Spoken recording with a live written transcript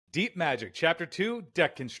Deep Magic, Chapter 2,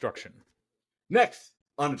 Deck Construction. Next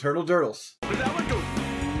on Eternal Durdles.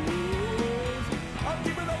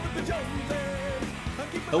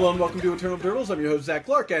 Hello and welcome to Eternal Durdles. I'm your host, Zach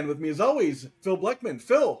Clark, and with me as always, Phil Bleckman.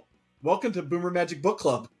 Phil, welcome to Boomer Magic Book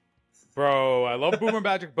Club. Bro, I love Boomer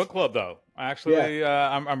Magic Book Club, though. Actually,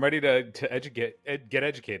 I'm ready to get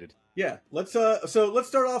educated. Yeah, let's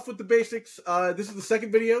start off with the basics. This is the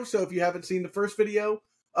second video, so if you haven't seen the first video,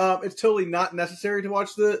 it's totally not necessary to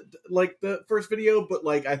watch the first video, but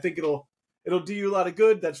I think it'll do you a lot of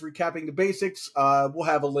good. That's recapping the basics. We'll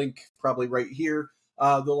have a link probably right here.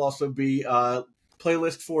 There'll also be a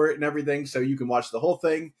playlist for it and everything, so you can watch the whole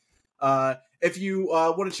thing. If you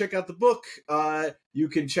want to check out the book, you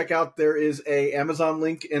can check out, there is a Amazon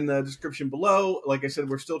link in the description below. Like I said,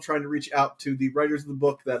 we're still trying to reach out to the writers of the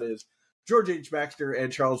book, that is George H. Baxter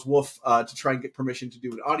and Charles Wolfe, to try and get permission to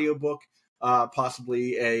do an audiobook,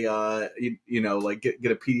 possibly a,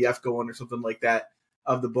 get a PDF going or something like that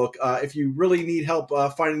of the book. If you really need help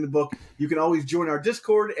finding the book, you can always join our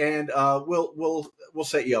Discord, and we'll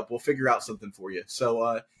set you up. We'll figure out something for you.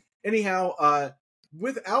 So anyhow,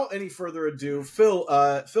 without any further ado,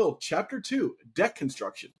 Phil, Chapter 2, Deck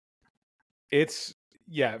Construction.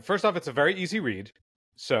 First off, it's a very easy read.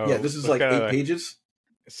 So yeah, this is like 8 pages.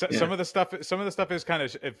 Some of the stuff is kind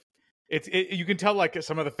of you can tell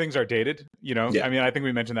some of the things are dated. I mean, I think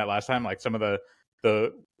we mentioned that last time. Some of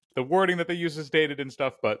the wording that they use is dated and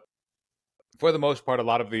stuff, but for the most part, a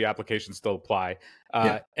lot of the applications still apply.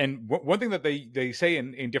 And one thing that they say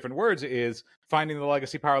in different words is finding the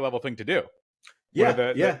legacy power level thing to do.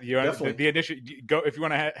 Definitely. The initial go if you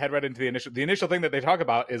want to head right into the initial thing that they talk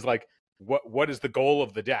about is what is the goal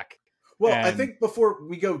of the deck. Well, I think before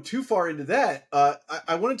we go too far into that,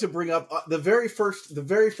 I wanted to bring up the very first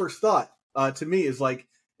thought to me is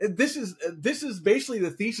this is basically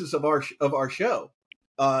the thesis of our show.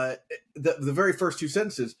 The very first two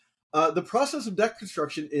sentences. The process of deck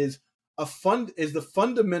construction is the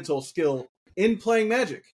fundamental skill in playing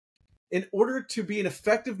Magic. In order to be an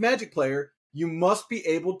effective Magic player, you must be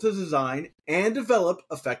able to design and develop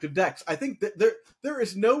effective decks. I think that there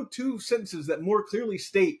is no two sentences that more clearly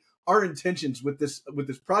state our intentions with this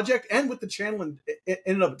project and with the channel in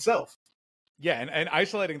and of itself. Yeah, and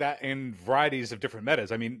isolating that in varieties of different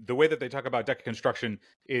metas. I mean, the way that they talk about deck construction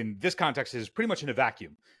in this context is pretty much in a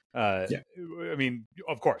vacuum. I mean,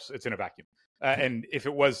 of course, it's in a vacuum. And if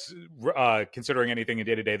it was considering anything in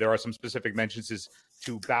day-to-day, there are some specific mentions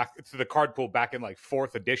to the card pool back in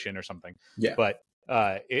 4th edition or something. Yeah. But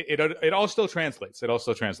it all still translates. It all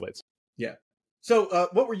still translates. Yeah. So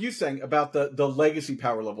what were you saying about the legacy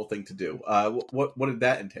power level thing to do? What did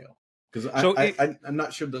that entail? Because I'm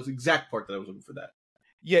not sure the exact part that I was looking for that.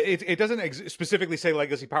 Yeah, it doesn't specifically say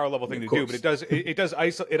legacy power level thing to do, but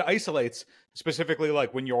it isolates specifically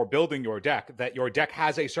when you're building your deck, that your deck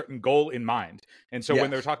has a certain goal in mind. And so when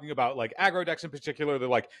they're talking about aggro decks in particular,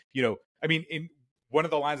 they're I mean, in one of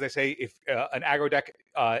the lines they say, if an aggro deck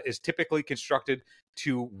is typically constructed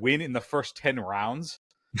to win in the first 10 rounds,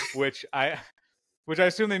 which I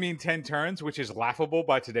assume they mean 10 turns, which is laughable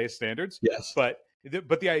by today's standards. Yes. But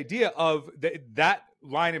the idea of that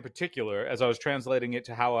line in particular, as I was translating it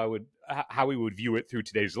to how we would view it through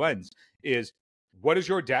today's lens, is what is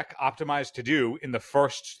your deck optimized to do in the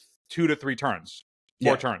first 2 to 3 turns,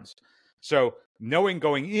 4 turns. So knowing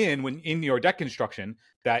going in when in your deck construction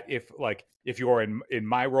that if you're in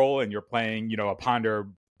my role and you're playing, a Ponder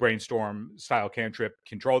Brainstorm style cantrip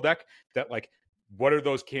control deck, that what are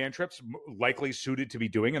those cantrips likely suited to be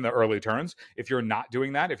doing in the early turns? If you're not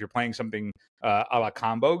doing that, if you're playing something a la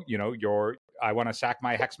combo, I want to sack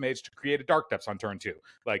my Hex Mage to create a Dark Depths on turn 2.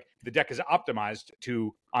 The deck is optimized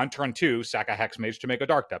to, on turn 2, sack a Hex Mage to make a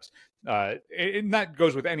Dark Depths. And that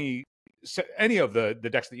goes with any of the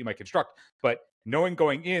decks that you might construct. But knowing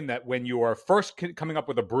going in that when you are first coming up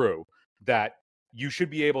with a brew, that you should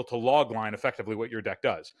be able to log line effectively what your deck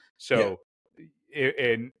does. So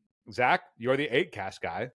in Zach, you're the 8 cast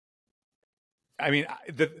guy. I mean,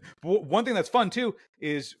 the one thing that's fun too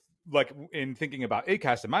is in thinking about 8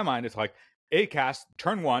 cast in my mind, it's 8 cast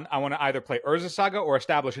turn 1. I want to either play Urza Saga or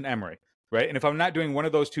establish an Emery, right? And if I'm not doing one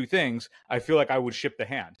of those two things, I feel like I would ship the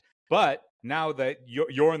hand. But now that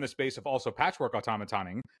you're in the space of also patchwork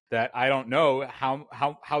automatoning, that I don't know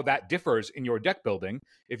how that differs in your deck building.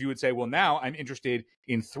 If you would say, well, now I'm interested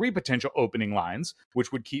in 3 potential opening lines,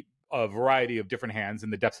 which would keep a variety of different hands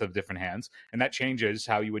and the depth of different hands, and that changes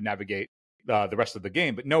how you would navigate the rest of the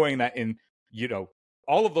game. But knowing that in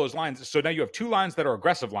all of those lines, so now you have 2 lines that are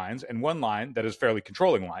aggressive lines and 1 line that is fairly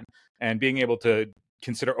controlling line, and being able to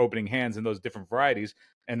consider opening hands in those different varieties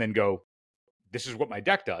and then go, this is what my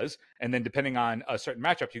deck does. And then depending on a certain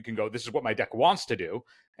matchup, you can go, this is what my deck wants to do.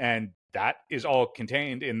 And that is all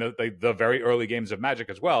contained in the very early games of Magic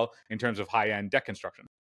as well, in terms of high-end deck construction.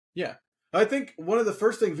 Yeah. I think one of the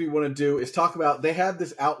first things we want to do is talk about, they have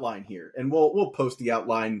this outline here, and we'll post the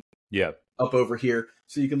outline up over here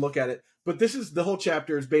so you can look at it. But this is, the whole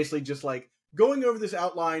chapter is basically just like going over this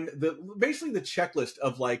outline, basically the checklist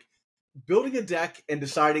of like building a deck and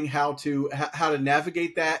deciding how to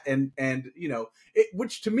navigate that, and you know,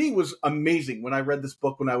 which to me was amazing when I read this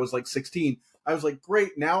book when I was like 16. I was like,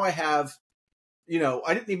 great, now I have, you know,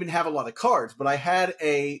 I didn't even have a lot of cards, but I had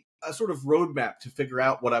a sort of roadmap to figure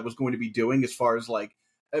out what I was going to be doing as far as like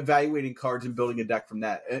evaluating cards and building a deck from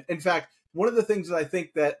that. In fact, one of the things that I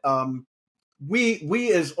think that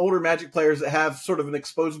we as older Magic players that have sort of an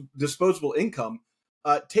disposable income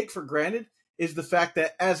take for granted is the fact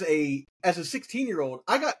that as a 16-year-old,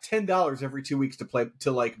 I got $10 every 2 weeks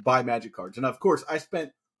to like buy Magic cards, and of course I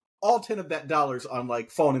spent all 10 of that dollars on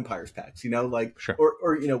like Fallen Empires packs, you know, like sure.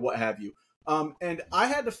 or you know, what have you. And I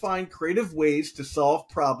had to find creative ways to solve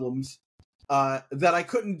problems that I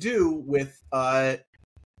couldn't do with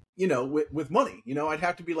you know, with money. You know, I'd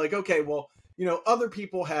have to be like, okay, well, you know, other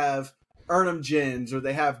people have Urnum Djinns or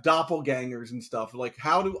they have doppelgangers and stuff. Like,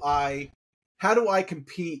 how do I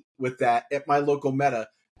compete with that at my local meta?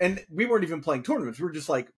 And we weren't even playing tournaments. We were just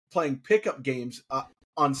like playing pickup games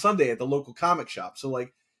on Sunday at the local comic shop. So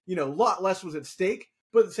like, you know, a lot less was at stake,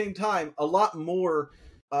 but at the same time, a lot more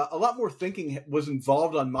thinking was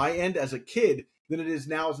involved on my end as a kid than it is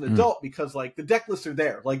now as an adult, because like the deck lists are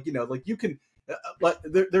there. Like, you know, like you can, like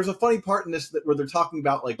there's a funny part in this where they're talking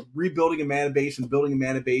about like rebuilding a mana base and building a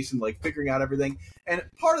mana base and like figuring out everything. And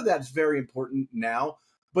part of that is very important now,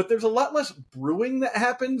 but there's a lot less brewing that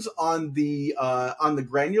happens on the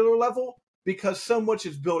granular level because so much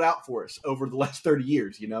is built out for us over the last 30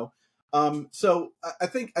 years, you know? So I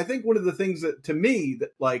think one of the things that to me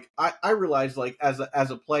that like I realized like as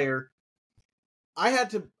a player, I had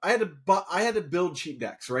to build cheap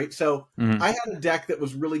decks, right? So I had a deck that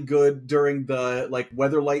was really good during the like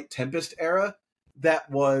Weatherlight Tempest era. That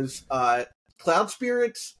was Cloud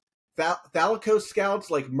Spirits, Thalicos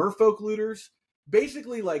Scouts, like Merfolk Looters,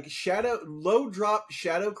 basically like low drop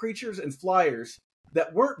shadow creatures and flyers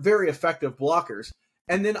that weren't very effective blockers.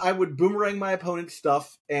 And then I would boomerang my opponent's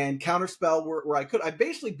stuff and counterspell where I could. I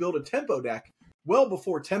basically built a tempo deck well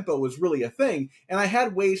before tempo was really a thing. And I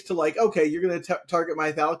had ways to like, okay, you're going to target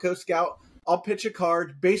my Thalicos Scout. I'll pitch a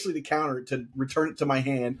card basically to counter it, to return it to my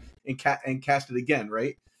hand and cast it again,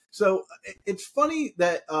 right? So it's funny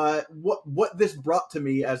that what this brought to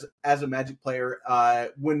me as a Magic player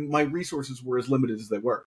when my resources were as limited as they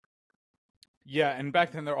were. Yeah, and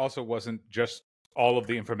back then there also wasn't just all of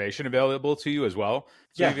the information available to you as well.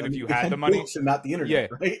 So even if you had the money, and not the internet,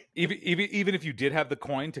 right? Even if you did have the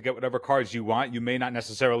coin to get whatever cards you want, you may not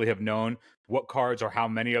necessarily have known what cards or how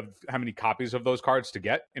many copies of those cards to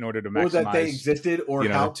get in order to maximize, or that they existed, or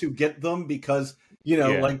how to get them, because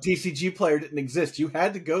like TCG Player didn't exist. You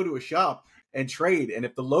had to go to a shop and trade, and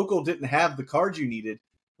if the local didn't have the cards you needed,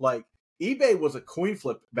 like eBay was a coin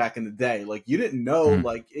flip back in the day. Like you didn't know,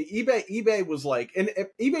 like eBay was like, and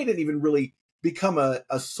eBay didn't even really become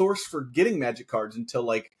a source for getting Magic cards until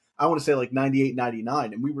like I want to say like 98,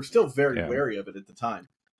 99, and we were still very wary of it at the time.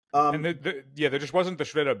 And there just wasn't the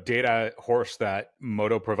straight up data horse that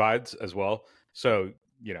Moto provides as well. So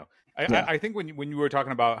I think when you were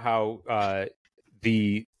talking about how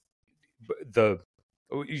the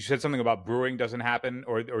you said something about brewing doesn't happen,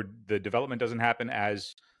 or the development doesn't happen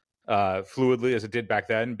as fluidly as it did back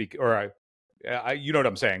then, you know what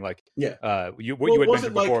I'm saying? Like, you had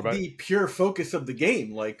mentioned before about the pure focus of the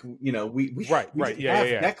game. Like, we didn't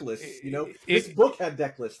have deck lists. This book had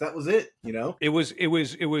deck lists. That was it. It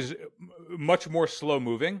was much more slow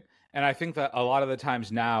moving, and I think that a lot of the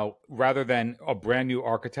times now, rather than a brand new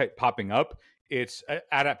archetype popping up, it's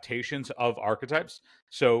adaptations of archetypes.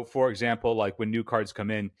 So, for example, like when new cards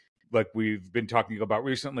come in, like we've been talking about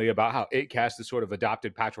recently about how 8cast has sort of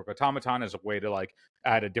adopted Patchwork Automaton as a way to like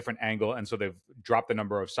add a different angle. And so they've dropped the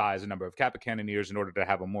number of size and number of Kappa Cannoneers in order to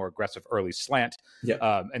have a more aggressive early slant.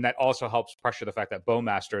 And that also helps pressure the fact that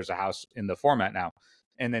Bowmaster is a house in the format now.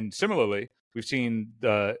 And then similarly, we've seen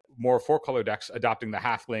the more 4-color decks adopting the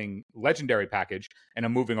Halfling Legendary package and are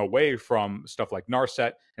moving away from stuff like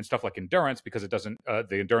Narset and stuff like Endurance, because it doesn't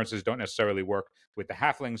the Endurances don't necessarily work with the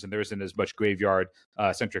Halflings, and there isn't as much graveyard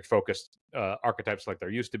centric focused archetypes like there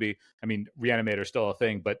used to be. I mean, Reanimator is still a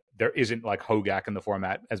thing, but there isn't like Hogak in the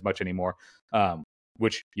format as much anymore,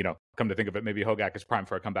 which, come to think of it, maybe Hogak is prime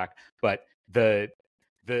for a comeback. But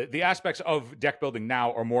the aspects of deck building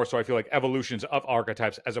now are more so, I feel like, evolutions of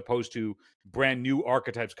archetypes as opposed to brand new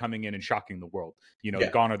archetypes coming in and shocking the world. Yeah.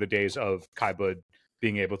 Gone are the days of Kai Bud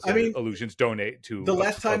being able to, I mean, illusions donate to the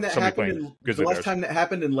last time that somebody happened playing in Grizzly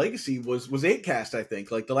Bears. Legacy was 8 cast. I think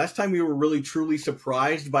like the last time we were really truly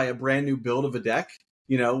surprised by a brand new build of a deck,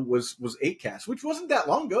 was 8 cast, which wasn't that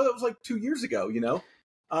long ago. That was like 2 years ago.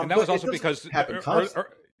 And that was also because it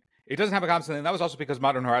doesn't happen constantly. And that was also because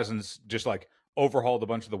Modern Horizons just like overhauled a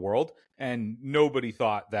bunch of the world, and nobody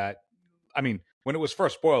thought that. I mean, when it was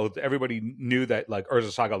first spoiled, everybody knew that like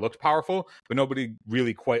Urza Saga looked powerful, but nobody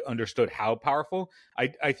really quite understood how powerful.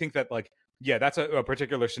 I think that like, yeah, that's a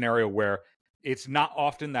particular scenario where it's not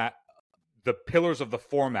often that the pillars of the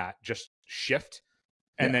format just shift.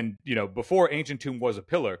 And then, before Ancient Tomb was a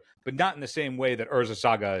pillar, but not in the same way that Urza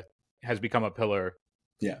Saga has become a pillar.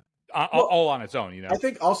 Yeah. All on its own, I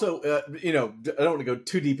think also, I don't want to go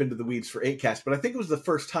too deep into the weeds for 8 cast, but I think it was the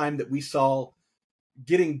first time that we saw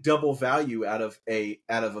getting double value out of a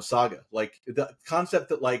saga. Like the concept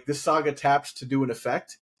that like this saga taps to do an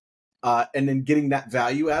effect, and then getting that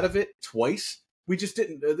value out of it twice. We just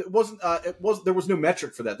didn't. It wasn't. There was no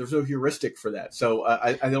metric for that. There's no heuristic for that. So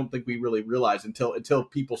I don't think we really realized until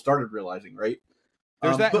people started realizing, right?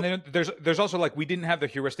 There's that, and then there's also like we didn't have the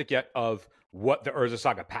heuristic yet of what the Urza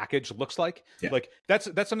Saga package looks like. Yeah. Like that's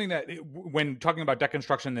something that when talking about deck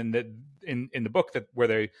construction in the book that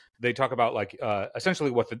where they talk about like essentially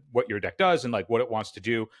what your deck does and like what it wants to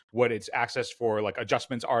do, what its access for like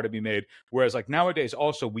adjustments are to be made. Whereas like nowadays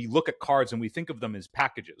also we look at cards and we think of them as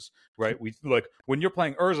packages, right? We like when you're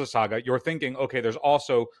playing Urza Saga, you're thinking, okay, there's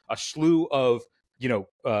also a slew of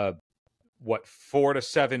 4 to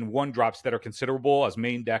 7 1-drops that are considerable as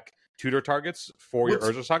main deck tutor targets for your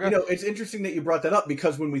Urza Saga. It's interesting that you brought that up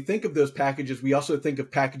because when we think of those packages, we also think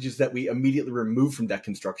of packages that we immediately remove from deck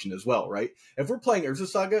construction as well, right? If we're playing Urza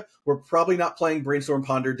Saga, we're probably not playing Brainstorm,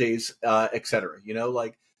 Ponder, Days, etc.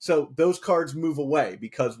 So those cards move away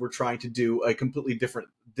because we're trying to do a completely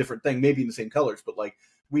different thing, maybe in the same colors, but like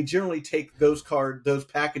we generally take those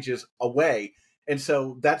packages away. And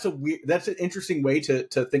so that's an interesting way to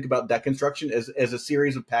think about deck construction as a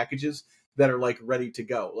series of packages that are like ready to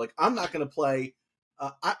go. Like I'm not going to play.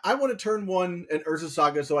 I want to turn one an Urza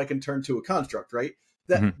Saga so I can turn to a construct, right?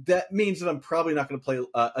 That means that I'm probably not going to play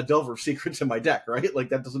a Delver of Secrets in my deck, right? Like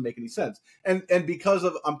that doesn't make any sense. And because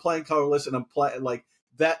of I'm playing colorless and I'm playing like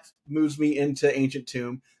that moves me into Ancient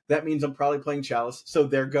Tomb. That means I'm probably playing Chalice. So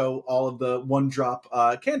there go all of the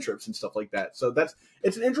 1-drop cantrips and stuff like that. So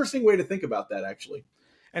it's an interesting way to think about that, actually.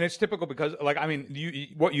 And it's typical because, like, I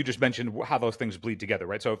mean, what you just mentioned, how those things bleed together,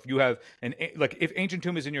 right? So if you have if Ancient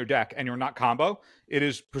Tomb is in your deck and you're not combo, it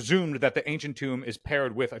is presumed that the Ancient Tomb is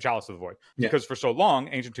paired with a Chalice of the Void. Because for so long,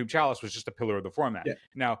 Ancient Tomb Chalice was just a pillar of the format. Yeah.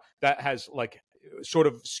 Now, that has, like, sort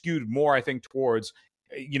of skewed more, I think, towards...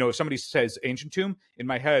 if somebody says Ancient Tomb, in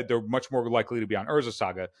my head, they're much more likely to be on Urza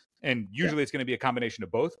Saga. And usually it's going to be a combination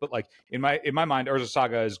of both. But like in my mind, Urza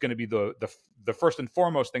Saga is going to be the first and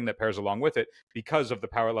foremost thing that pairs along with it because of the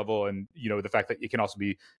power level and, the fact that it can also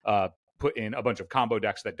be put in a bunch of combo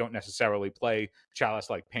decks that don't necessarily play Chalice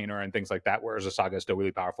like Painter and things like that, where Urza Saga is still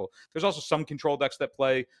really powerful. There's also some control decks that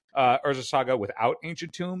play Urza Saga without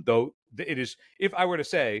Ancient Tomb, though it is, if I were to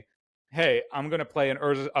say, hey, I'm going to play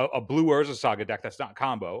a blue Urza Saga deck that's not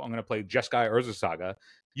combo. I'm going to play Jeskai Urza Saga.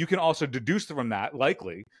 You can also deduce from that,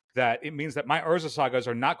 likely, that it means that my Urza Sagas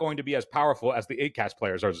are not going to be as powerful as the 8-cast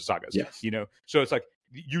players' Urza Sagas. Yes. So it's like,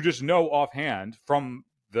 you just know offhand from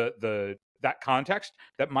that context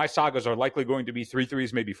that my sagas are likely going to be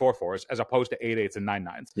 3/3s, maybe 4/4s, as opposed to 8/8s and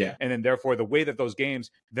 9/9s. Yeah. And then therefore the way that those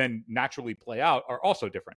games then naturally play out are also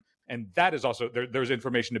different. And that is also, there's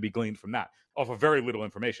information to be gleaned from that, off of very little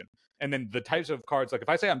information. And then the types of cards, like if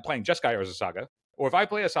I say I'm playing Jeskai Urza Saga, or if I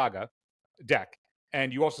play a Saga deck,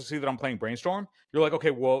 and you also see that I'm playing Brainstorm, you're like,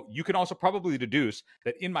 okay, well, you can also probably deduce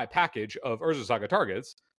that in my package of Urza Saga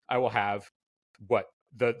targets, I will have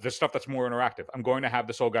the stuff that's more interactive. I'm going to have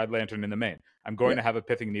the Soul Guide Lantern in the main. I'm going to have a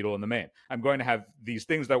Pithing Needle in the main. I'm going to have these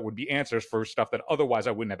things that would be answers for stuff that otherwise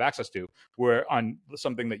I wouldn't have access to. Where on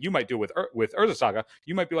something that you might do with Urza Saga,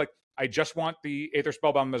 you might be like, I just want the Aether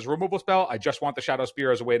Spellbound as a removal spell. I just want the Shadow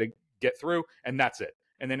Spear as a way to get through, and that's it.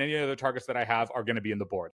 And then any other targets that I have are going to be in the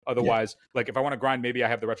board. Otherwise, like if I want to grind, maybe I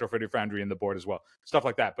have the Retrofitted Foundry in the board as well. Stuff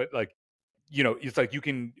like that. But like, it's like you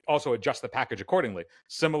can also adjust the package accordingly.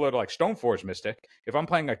 Similar to like Stoneforge Mystic. If I'm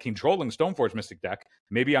playing a controlling Stoneforge Mystic deck,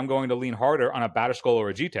 maybe I'm going to lean harder on a Batterskull or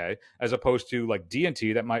a Jite as opposed to like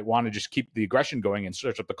D&T that might want to just keep the aggression going and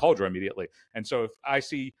search up the Cauldron immediately. And so if I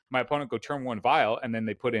see my opponent go turn 1 Vial and then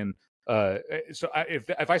they put in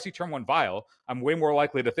If I see turn 1 Vile, I'm way more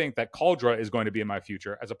likely to think that Cauldra is going to be in my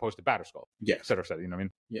future as opposed to Batterskull. Yes. Et cetera, et cetera. You know what I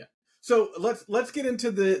mean? Yeah. So let's get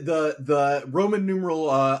into the Roman numeral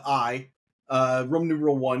Roman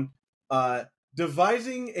numeral 1,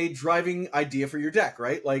 devising a driving idea for your deck,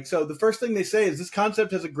 right? Like, so the first thing they say is this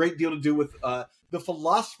concept has a great deal to do with the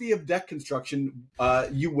philosophy of deck construction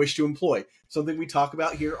you wish to employ, something we talk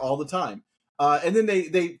about here all the time. And then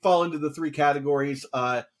they fall into the 3 categories: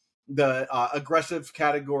 the aggressive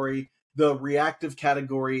category, the reactive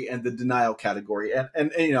category, and the denial category.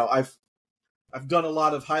 And you know, I've done a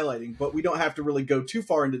lot of highlighting, but we don't have to really go too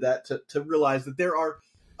far into that to realize that there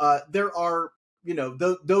are you know,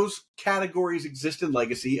 those categories exist in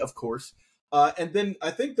Legacy, of course. And then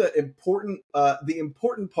I think the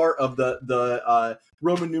important part of the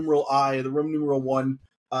Roman numeral I, the Roman numeral 1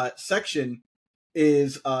 section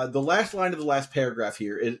is the last line of the last paragraph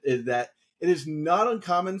here is that it is not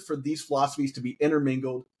uncommon for these philosophies to be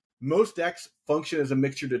intermingled. Most decks function as a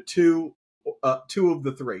mixture to two of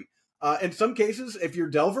the 3. In some cases, if you're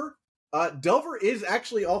Delver, Delver is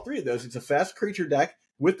actually all 3 of those. It's a fast creature deck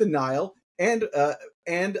with denial, and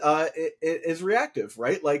it is reactive,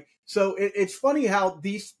 right? Like, so it's funny how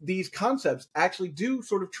these concepts actually do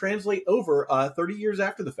sort of translate over 30 years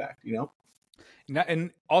after the fact, you know? Now,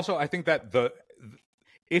 and also, I think that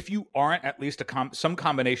if you aren't at least some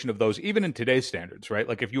combination of those, even in today's standards, right?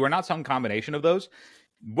 Like, if you are not some combination of those,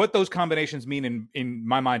 what those combinations mean in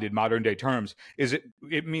my mind in modern day terms is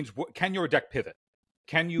it means can your deck pivot?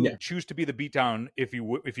 Can you choose to be the beatdown if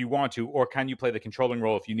you want to, or can you play the controlling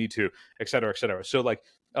role if you need to, et cetera, et cetera. So like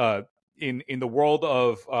in the world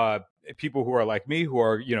of people who are like me, who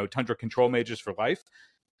are, you know, Tundra control mages for life,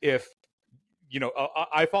 if you know,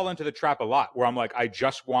 I fall into the trap a lot where I'm like, I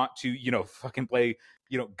just want to, you know, fucking play,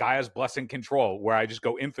 you know, Gaia's Blessing control where I just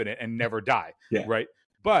go infinite and never die, right?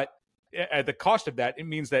 But at the cost of that, it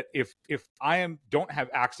means that if I don't have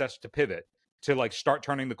access to pivot to like start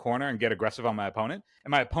turning the corner and get aggressive on my opponent,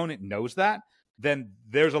 and my opponent knows that, then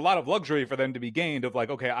there's a lot of luxury for them to be gained of like,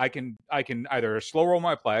 okay, I can either slow roll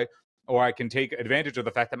my play, or I can take advantage of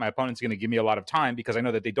the fact that my opponent's going to give me a lot of time because I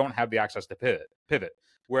know that they don't have the access to pivot.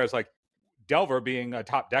 Whereas like Delver being a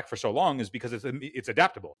top deck for so long is because it's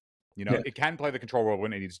adaptable. You know, it can play the control role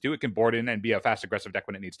when it needs to. It can board in and be a fast, aggressive deck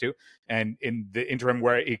when it needs to. And in the interim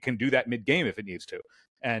where it can do that mid-game if it needs to.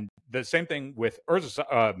 And the same thing with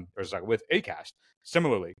with Acast.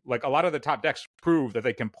 Similarly, like a lot of the top decks prove that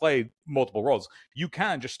they can play multiple roles. You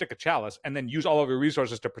can just stick a Chalice and then use all of your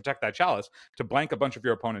resources to protect that Chalice to blank a bunch of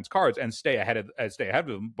your opponent's cards and stay ahead of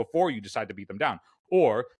them before you decide to beat them down.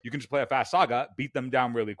 Or you can just play a fast Saga, beat them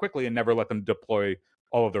down really quickly, and never let them deploy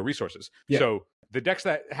all of their resources. So the decks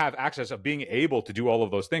that have access of being able to do all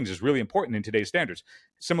of those things is really important in today's standards.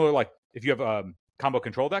 Similar, like if you have combo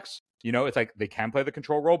control decks, you know, it's like they can play the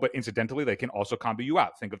control role, but incidentally, they can also combo you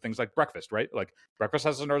out. Think of things like Breakfast, right? Like Breakfast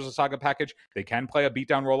has an Urza Saga package. They can play a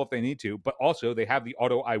beatdown role if they need to, but also they have the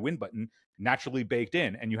auto I win button naturally baked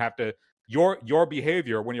in, and you have to your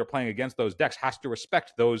behavior when you're playing against those decks has to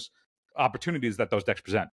respect those opportunities that those decks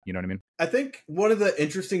present. You know what I mean? I think one of the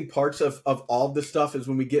interesting parts of all of this stuff is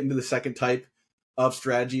when we get into the second type of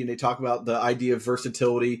strategy and they talk about the idea of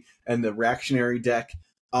versatility and the reactionary deck.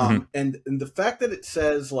 And the fact that it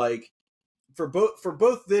says like for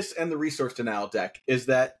both this and the resource denial deck is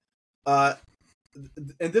that and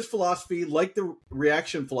this philosophy, like the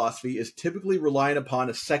reaction philosophy, is typically relying upon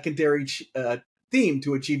a secondary theme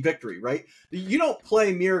to achieve victory, right? You don't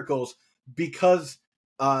play miracles because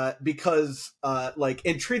like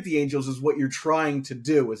Entreat the Angels is what you're trying to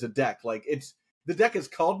do as a deck. Like the deck is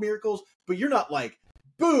called Miracles, but you're not like,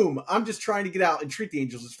 boom, I'm just trying to get out and treat the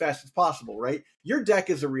Angels as fast as possible, right? Your deck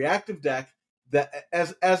is a reactive deck that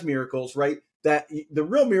as Miracles, right? That the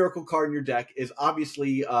real Miracle card in your deck is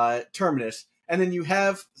obviously Terminus, and then you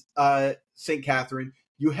have St. Catherine,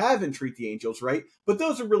 you have Entreat the Angels, right? But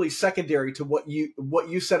those are really secondary to what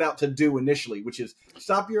you set out to do initially, which is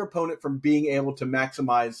stop your opponent from being able to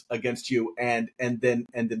maximize against you and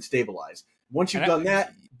then stabilize. Once you've done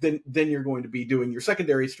that, then you're going to be doing your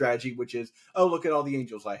secondary strategy, which is, oh, look at all the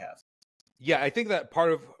angels I have. Yeah, I think that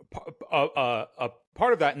part of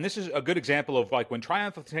that, and this is a good example of like when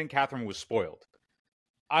Triumph of St. Catherine was spoiled.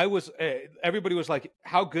 Everybody was like,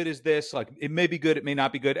 how good is this? Like, it may be good, it may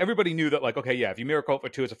not be good. Everybody knew that, like, okay, yeah, if you miracle for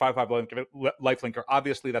 2, it's a 5/5 lifelinker.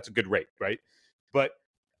 Obviously, that's a good rate, right? But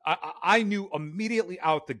I knew immediately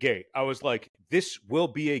out the gate, I was like, this will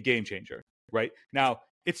be a game changer, right? Now,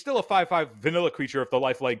 it's still a 5/5 vanilla creature if the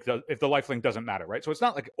lifelink doesn't matter, right? So it's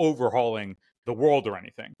not like overhauling the world or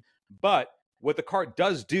anything. But what the card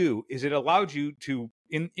does do is it allows you to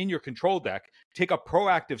in your control deck take a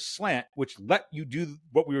proactive slant, which let you do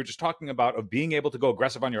what we were just talking about of being able to go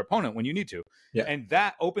aggressive on your opponent when you need to. Yeah. And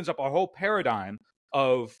that opens up a whole paradigm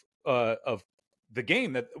of the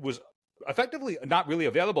game that was effectively not really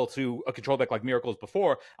available to a control deck like Miracles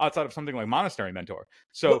before, outside of something like Monastery Mentor.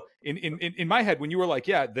 So in my head, when you were like,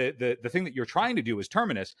 yeah, the thing that you're trying to do is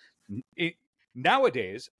Terminus,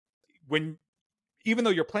 nowadays, when even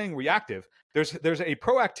though you're playing reactive, there's a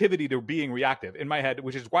proactivity to being reactive in my head,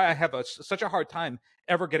 which is why I have such a hard time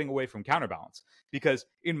ever getting away from counterbalance. Because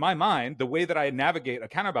in my mind, the way that I navigate a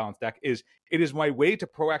counterbalance deck is it is my way to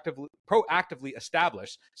proactively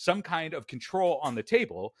establish some kind of control on the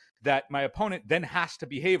table that my opponent then has to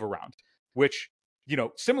behave around, which, you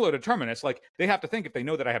know, similar to Terminus, like they have to think if they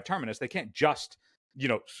know that I have Terminus, they can't just, you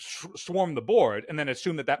know, swarm the board and then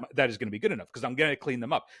assume that that is going to be good enough because I'm going to clean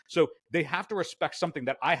them up. So they have to respect something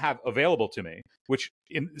that I have available to me, which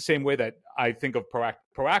in the same way that I think of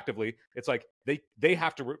proactively, it's like they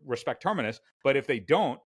have to respect Terminus, but if they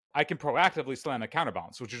don't, I can proactively slam a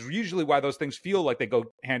counterbalance, which is usually why those things feel like they go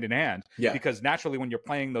hand in hand. Yeah. Because naturally, when you're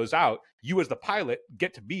playing those out, you as the pilot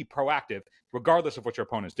get to be proactive regardless of what your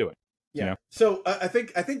opponent's doing. Yeah. You know? So I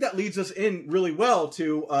think that leads us in really well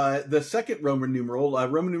to the second Roman numeral,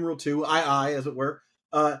 Roman numeral 2, II, as it were.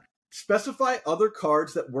 Specify other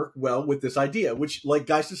cards that work well with this idea, which, like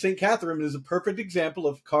Geist of St. Catherine, is a perfect example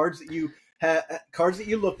of cards that you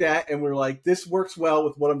looked at and were like, this works well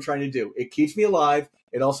with what I'm trying to do. It keeps me alive.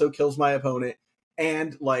 It also kills my opponent.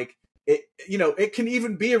 And like, it, you know, it can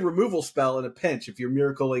even be a removal spell in a pinch if you're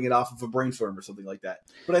miracling it off of a brainstorm or something like that.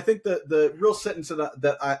 But I think the real sentence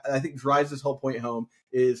that I think drives this whole point home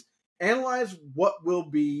is analyze what will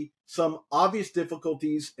be some obvious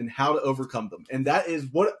difficulties and how to overcome them. And that is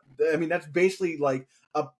what, I mean, that's basically like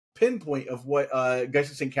a pinpoint of what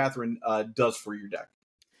Geist of St. Catherine does for your deck.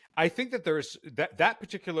 I think that there's that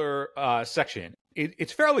particular section,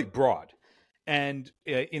 it's fairly broad. And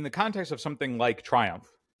in the context of something like Triumph,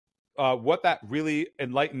 what that really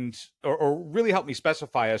enlightened or really helped me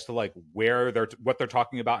specify as to like what they're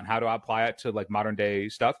talking about and how to apply it to like modern day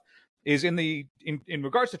stuff is in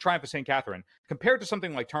regards to Triumph of St. Catherine, compared to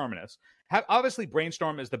something like Terminus. Obviously,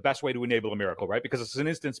 Brainstorm is the best way to enable a miracle, right? Because it's an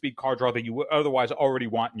instant speed card draw that you otherwise already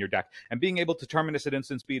want in your deck. And being able to Terminus at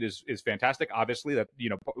instant speed is fantastic. Obviously, that, you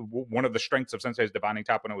know, one of the strengths of Sensei's Divining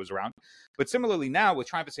Tap when it was around. But similarly now with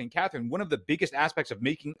Triumph of St. Catherine, one of the biggest aspects of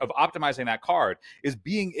optimizing that card is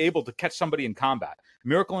being able to catch somebody in combat,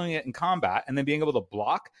 miracling it in combat, and then being able to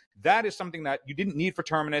block. That is something that you didn't need for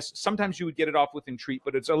Terminus. Sometimes you would get it off with Entreat,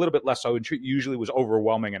 but it's a little bit less so. Entreat usually was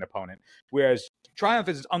overwhelming an opponent, whereas Triumph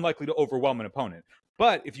is unlikely to overwhelm an opponent.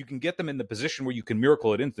 But if you can get them in the position where you can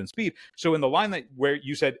miracle at instant speed, so in the line that where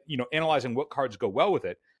you said, you know, analyzing what cards go well with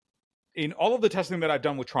it, in all of the testing that I've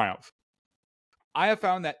done with Triumph, I have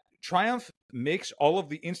found that Triumph makes all of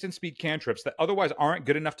the instant speed cantrips that otherwise aren't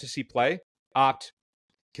good enough to see play, opt,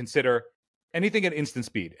 consider, anything at instant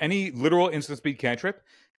speed, any literal instant speed cantrip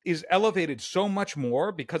is elevated so much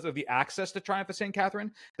more because of the access to Triumph of St.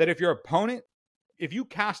 Catherine that if your opponent, if you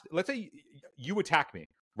cast, let's say you attack me,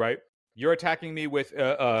 right? You're attacking me with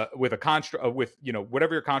a construct, with, you know,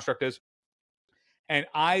 whatever your construct is, and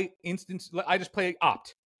I just play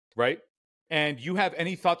opt, right? And you have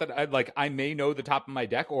any thought that I may know the top of my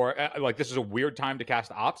deck, or like this is a weird time to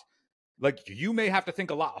cast opt, like you may have to think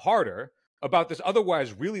a lot harder about this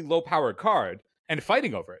otherwise really low powered card and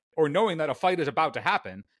fighting over it, or knowing that a fight is about to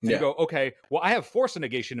happen, and you go, okay, well, I have Force of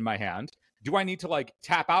Negation in my hand. Do I need to like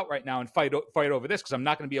tap out right now and fight over this? Because I'm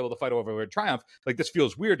not going to be able to fight over Triumph. Like, this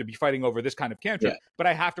feels weird to be fighting over this kind of cantrip, but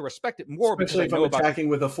I have to respect it more. Especially if I'm attacking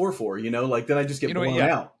with a 4/4, you know, like then I just get blown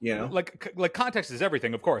out, you know? Like context is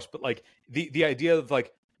everything, of course, but like the idea of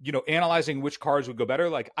like, you know, analyzing which cards would go better.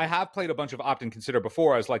 Like, I have played a bunch of opt and consider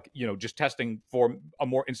before as like, you know, just testing for a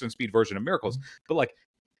more instant speed version of Miracles. But like,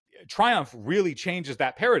 Triumph really changes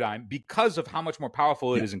that paradigm because of how much more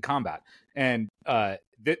powerful it is in combat. And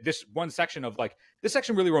this one section of like, this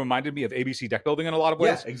section really reminded me of ABC deck building in a lot of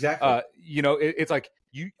ways. Yeah, exactly. You know, it's like,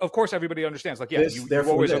 of course, everybody understands, like, yeah, you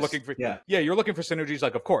always are looking for, you're looking for synergies,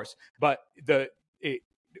 like, of course, but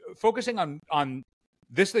focusing on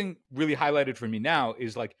this thing really highlighted for me now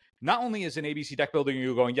is like, not only is an ABC deck building,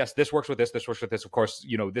 you're going, yes, this works with this, of course,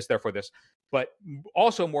 you know, this, therefore this, but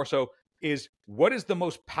also more so is what is the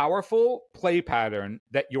most powerful play pattern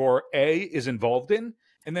that your A is involved in?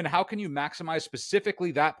 And then how can you maximize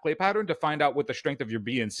specifically that play pattern to find out what the strength of your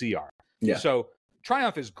B and C are? Yeah. So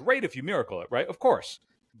Triumph is great if you miracle it, right? Of course.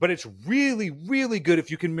 But it's really, really good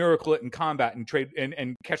if you can miracle it in combat and trade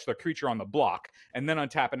and catch the creature on the block and then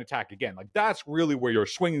untap and attack again. Like, that's really where your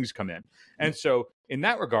swings come in. And so in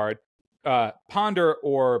that regard, Ponder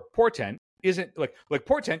or Portent isn't like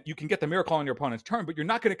Portent, you can get the miracle on your opponent's turn, but you're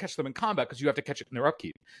not going to catch them in combat because you have to catch it in their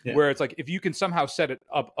upkeep. Yeah. Where it's like if you can somehow set it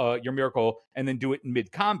up your miracle and then do it in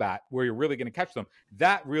mid combat where you're really going to catch them,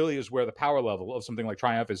 that really is where the power level of something like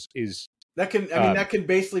Triumph is. That can that can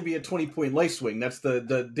basically be a 20-point life swing. That's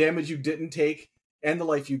the damage you didn't take and the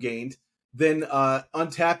life you gained, then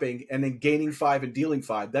untapping and then gaining 5 and dealing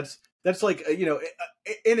 5. That's like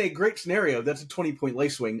in a great scenario, that's a 20-point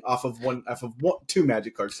life swing off of two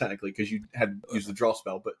magic cards technically because you had used the draw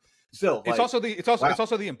spell, but still, it's also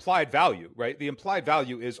the implied value, right? The implied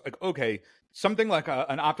value is like, okay, something like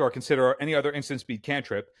an opt or consider or any other instant speed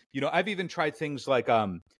cantrip. I've even tried things like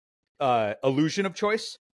illusion of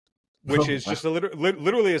choice, which is just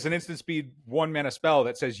literally is an instant speed 1 mana spell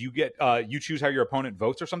that says you get you choose how your opponent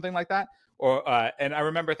votes or something like that. Or and I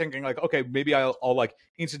remember thinking like, okay, maybe I'll like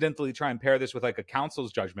incidentally try and pair this with like a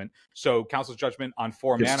Council's Judgment. So Council's Judgment on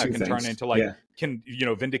 4 mana can turn into like can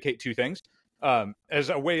vindicate 2 things as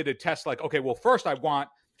a way to test like, okay, well first I want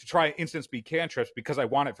to try instant speed cantrips because I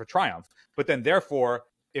want it for Triumph, but then therefore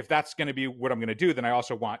if that's going to be what I'm going to do, then I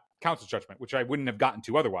also want Council's Judgment, which I wouldn't have gotten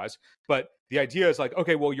to otherwise. But the idea is like,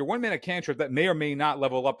 okay, well, your 1 mana cantrip that may or may not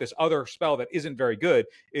level up this other spell that isn't very good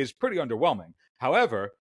is pretty underwhelming.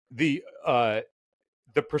 However, the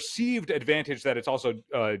perceived advantage that it's also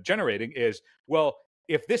generating is, well,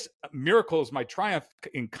 if this miracle is my Triumph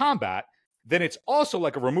in combat, then it's also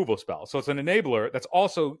like a removal spell. So it's an enabler that's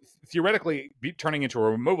also theoretically turning into a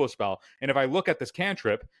removal spell. And if I look at this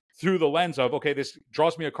cantrip through the lens of, okay, this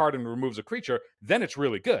draws me a card and removes a creature, then it's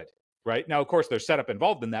really good, right? Now, of course, there's setup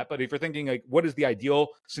involved in that. But if you're thinking, like, what is the ideal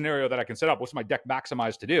scenario that I can set up? What's my deck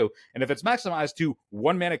maximized to do? And if it's maximized to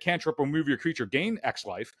 1 mana cantrip, remove your creature, gain X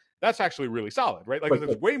life, that's actually really solid, right? Like,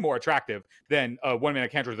 it's way more attractive than a 1 mana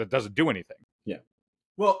cantrip that doesn't do anything. Yeah.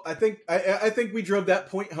 Well, I think we drove that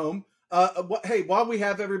point home. Hey, while we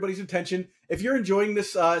have everybody's attention, if you're enjoying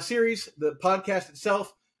this series, the podcast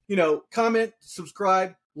itself, comment,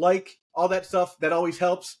 subscribe, like, all that stuff. That always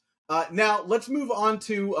helps. Now, let's move on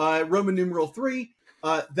to Roman numeral 3.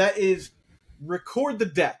 That is record the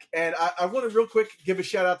deck. And I want to real quick give a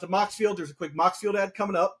shout out to Moxfield. There's a quick Moxfield ad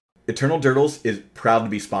coming up. Eternal Dirtles is proud to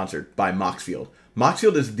be sponsored by Moxfield.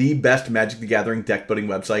 Moxfield is the best Magic the Gathering deck building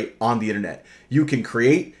website on the internet. You can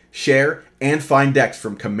create, share, and find decks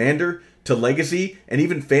from Commander to Legacy and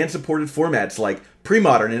even fan-supported formats like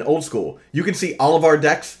Pre-Modern and Old School. You can see all of our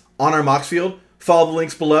decks on our Moxfield. Follow the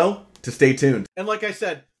links below to stay tuned. And like I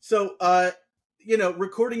said, so,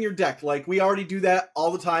 recording your deck, like we already do that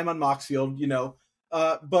all the time on Moxfield,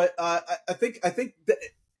 but I think that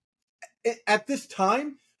at this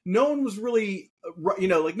time, no one was really,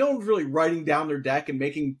 no one was really writing down their deck and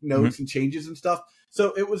making notes and changes and stuff.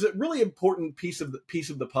 So it was a really important piece of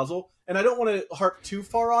the puzzle. And I don't want to harp too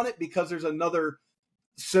far on it because there's another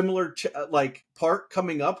similar part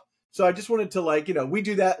coming up. So I just wanted to we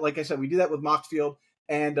do that. Like I said, we do that with Moxfield,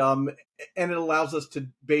 and it allows us to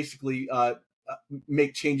basically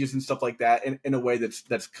make changes and stuff like that in a way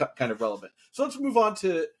that's kind of relevant. So let's move on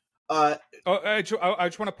to. I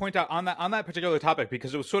just want to point out on that particular topic,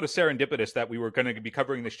 because it was sort of serendipitous that we were going to be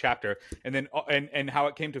covering this chapter, and then and how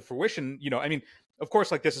it came to fruition. I mean, of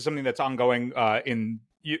course, like this is something that's ongoing in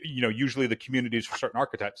usually the communities for certain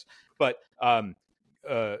archetypes, but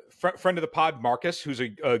friend of the pod, Marcus, who's a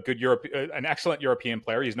good an excellent European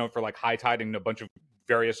player. He's known for like high tiding a bunch of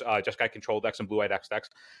various Jeskai control decks and blue-eyed X decks,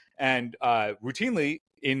 and routinely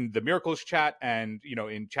in the Miracles chat and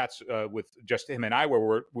in chats with just him and I,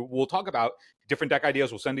 where we'll talk about different deck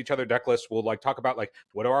ideas. We'll send each other deck lists. We'll talk about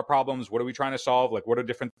what are our problems, what are we trying to solve, what are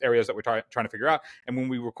different areas that we're trying to figure out. And when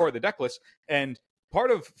we record the deck list, and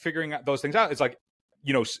part of figuring out those things out is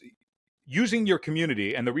using your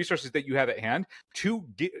community and the resources that you have at hand to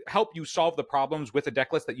help you solve the problems with a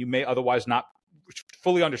deck list that you may otherwise not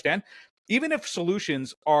fully understand, even if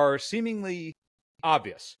solutions are seemingly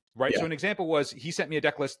obvious, right? Yeah. So an example was he sent me a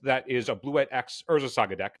deck list that is a Blue-White X Urza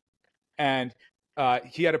Saga deck, and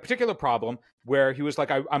he had a particular problem where he was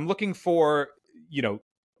like, I'm looking for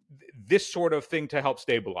this sort of thing to help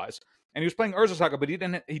stabilize. And he was playing Urza Saga, but he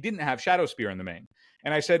didn't have Shadow Spear in the main.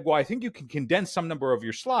 And I said, well, I think you can condense some number of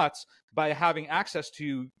your slots by having access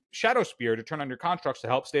to Shadow Spear to turn on your constructs to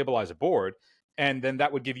help stabilize a board, and then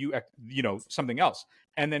that would give you something else.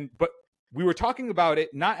 And then, but we were talking about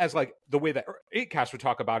it not as the way that 8cast would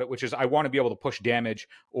talk about it, which is I want to be able to push damage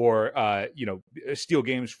or steal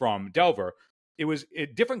games from Delver. it was a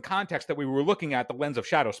different context that we were looking at the lens of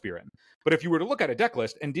Shadowspear in. But if you were to look at a deck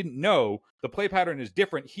list and didn't know the play pattern is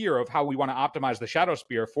different here of how we want to optimize the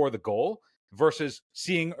Shadowspear for the goal versus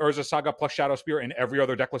seeing Urza Saga plus Shadowspear in every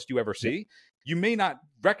other deck list you ever see, you may not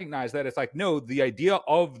recognize that it's like, no, the idea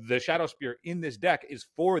of the Shadowspear in this deck is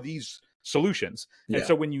for these solutions. And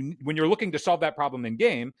so when you're looking to solve that problem in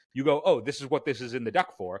game, you go, oh, this is what this is in the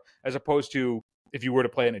deck for, as opposed to if you were to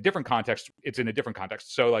play in a different context, it's in a different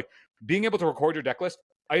context. So like being able to record your deck list,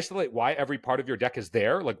 isolate why every part of your deck is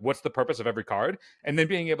there, like what's the purpose of every card, and then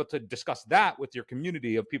being able to discuss that with your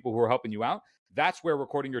community of people who are helping you out. That's where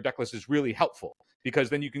recording your deck list is really helpful, because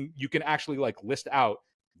then you can actually like list out,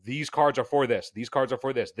 these cards are for this, these cards are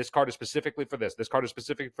for this, this card is specifically for this card is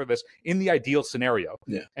specific for this, in the ideal scenario.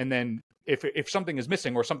 And then if something is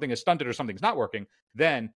missing or something is stunted or something's not working,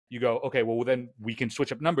 then you go, okay, well then we can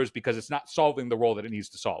switch up numbers because it's not solving the role that it needs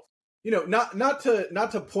to solve. You know, not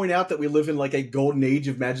to point out that we live in like a golden age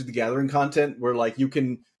of Magic the Gathering content where like you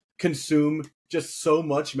can consume just so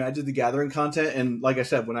much Magic the Gathering content. And like I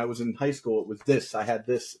said, when I was in high school, it was this. I had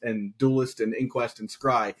this and Duelist and Inquest and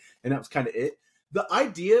Scry, and that was kind of it. The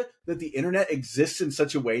idea that the internet exists in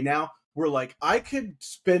such a way now where like I could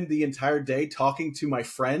spend the entire day talking to my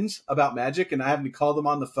friends about Magic and I having to call them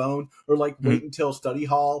on the phone or like wait until study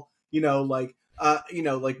hall, like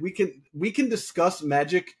we can discuss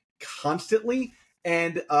Magic constantly.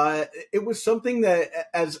 And it was something that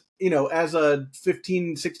as a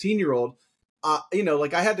 15, 16-year-old,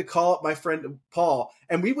 like I had to call up my friend Paul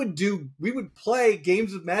and we would play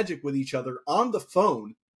games of Magic with each other on the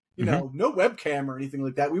phone. No webcam or anything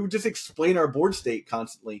like that. We would just explain our board state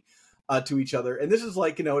constantly to each other. And this is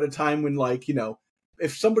like, at a time when like,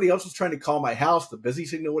 if somebody else was trying to call my house, the busy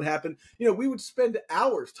signal would happen. We would spend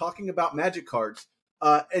hours talking about Magic cards.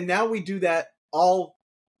 And now we do that all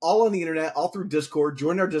on the internet, all through Discord.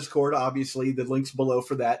 Join our Discord, obviously. The link's below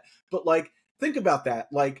for that. But like, think about that.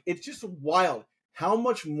 Like, it's just wild how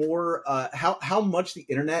much more, how much the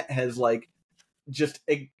internet has like just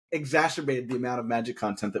exacerbated the amount of Magic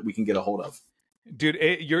content that we can get a hold of. Dude,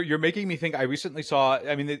 you're making me think. I recently saw,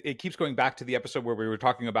 I mean, it keeps going back to the episode where we were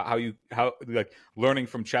talking about how like learning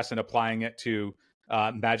from chess and applying it to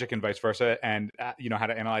Magic and vice versa, and how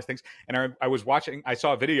to analyze things. And I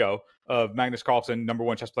saw a video of Magnus Carlsen,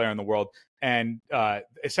 #1 chess player in the world, and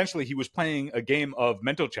essentially he was playing a game of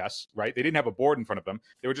mental chess. Right? They didn't have a board in front of them;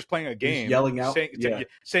 they were just playing a game, yelling out,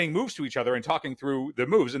 saying moves to each other and talking through the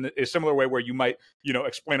moves in a similar way where you might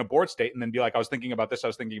explain a board state and then be like, I was thinking about this, I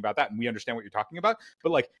was thinking about that, and we understand what you're talking about.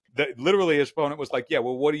 But like literally his opponent was like, yeah,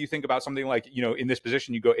 well, what do you think about something like in this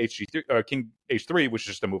position you go HG3 or King H3, which is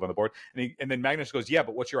just a move on the board, and then Magnus goes, yeah,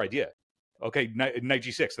 but what's your idea? Okay, knight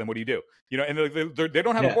G6. Then what do you do? And they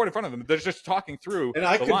don't have a board in front of them. They're just talking through. And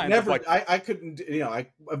I the could lines never. Like, I couldn't.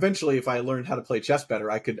 Eventually, if I learned how to play chess better,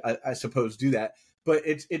 I could. I suppose do that. But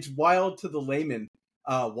it's wild to the layman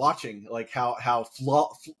watching like how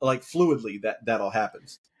fluidly that all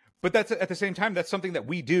happens. But that's at the same time, that's something that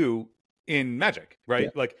we do in Magic, right? Yeah.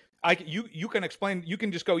 Like you can explain. You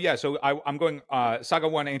can just go, yeah. So I'm going Saga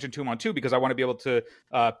 1, Ancient Tomb on 2 because I want to be able to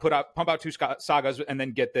pump out 2 sagas and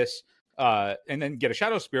then get this. And then get a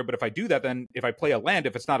Shadowspear. But if I do that, then if I play a land,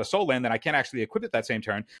 if it's not a soul land, then I can't actually equip it that same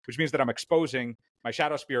turn, which means that I'm exposing my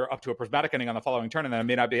Shadowspear up to a prismatic ending on the following turn, and then I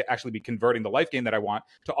may not actually be converting the life gain that I want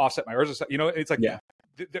to offset my Urza. It's like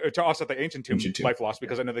to offset the Ancient Tomb life loss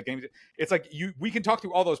because I know the game. It's like we can talk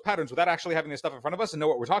through all those patterns without actually having this stuff in front of us and know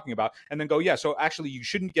what we're talking about, and then go, yeah. So actually, you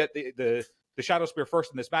shouldn't get the Shadowspear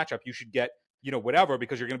first in this matchup. You should get whatever,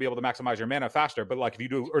 because you're going to be able to maximize your mana faster. But like if you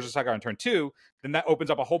do Urza Saga on turn 2, then that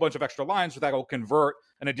opens up a whole bunch of extra lines that will convert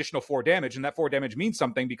an additional 4 damage, and that 4 damage means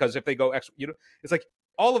something because if they go extra, it's like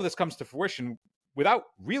all of this comes to fruition without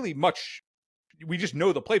really much. We just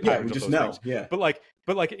know the play patterns. We just of those know. things. Yeah. But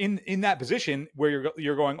like in that position where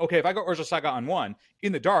you're going, okay, if I go Urza Saga on 1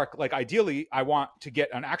 in the dark, like ideally I want to get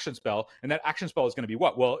an action spell, and that action spell is going to be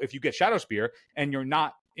what? Well, if you get Shadowspear and you're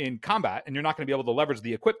not in combat and you're not going to be able to leverage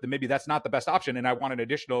the equip, then maybe that's not the best option, and I want an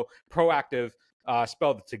additional proactive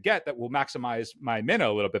spell to get that will maximize my mana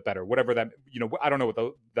a little bit better, whatever that I don't know what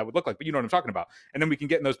that would look like, but you know what I'm talking about. And then we can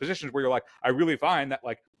get in those positions where you're like, I really find that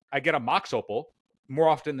like I get a Mox Opal more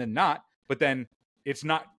often than not, but then it's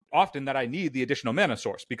not often that I need the additional mana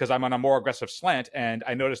source because I'm on a more aggressive slant and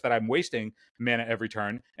I notice that I'm wasting mana every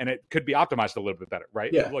turn, and it could be optimized a little bit better,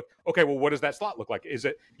 right? Yeah. Like, okay, well, what does that slot look like? Is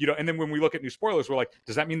it, and then when we look at new spoilers, we're like,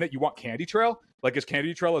 does that mean that you want Candy Trail? Like, is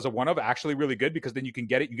Candy Trail as a one of actually really good because then you can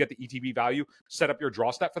get it, you get the ETB value, set up your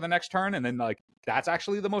draw step for the next turn, and then like that's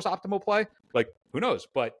actually the most optimal play? Like, who knows?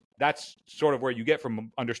 But that's sort of where you get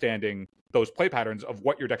from understanding those play patterns of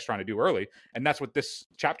what your deck's trying to do early. And that's what this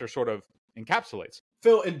chapter sort of encapsulates.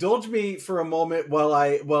 Phil, indulge me for a moment while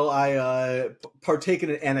I partake in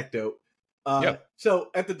an anecdote. Yeah. So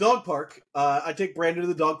at the dog park, I take Brandon to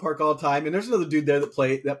the dog park all the time, and there's another dude there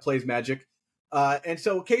that plays Magic. And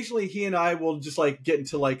so occasionally he and I will just like get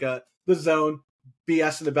into like the zone,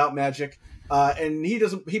 BSing about Magic. And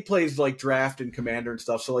he plays like Draft and Commander and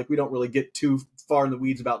stuff, so like we don't really get too far in the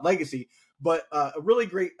weeds about Legacy. But a really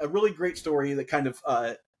great story that kind of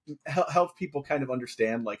helps people kind of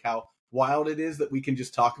understand like how wild it is that we can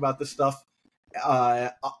just talk about this stuff,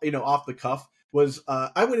 off the cuff. Was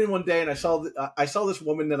I went in one day and I saw this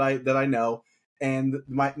woman that I know, and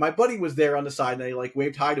my buddy was there on the side, and I like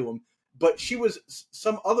waved hi to him. But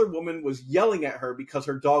some other woman was yelling at her because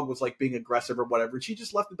her dog was like being aggressive or whatever. And she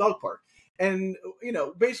just left the dog park. And,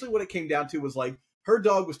 basically what it came down to was like her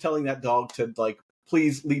dog was telling that dog to like,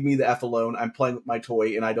 please leave me the F alone. I'm playing with my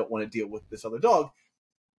toy and I don't want to deal with this other dog.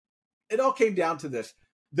 It all came down to this.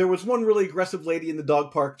 There was one really aggressive lady in the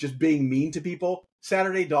dog park just being mean to people.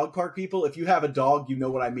 Saturday dog park people, if you have a dog, you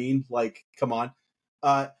know what I mean. Like, come on.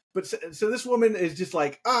 But so this woman is just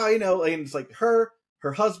like, and it's like her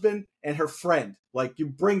husband, and her friend. Like, you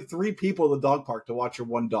bring 3 people to the dog park to watch your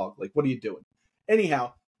one dog. Like, what are you doing?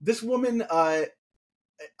 Anyhow, this woman, I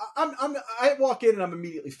walk in and I'm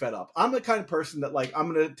immediately fed up. I'm the kind of person that like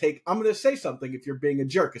I'm gonna say something if you're being a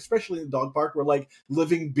jerk, especially in the dog park where like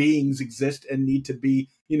living beings exist and need to be,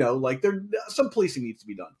 like some policing needs to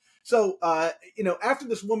be done. So after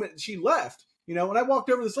this woman, she left, and I walked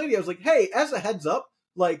over to this lady, I was like, hey, as a heads up,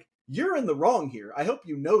 like you're in the wrong here. I hope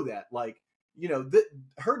you know that. Like,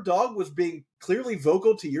 her dog was being clearly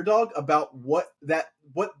vocal to your dog about what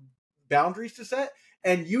boundaries to set,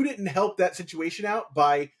 and you didn't help that situation out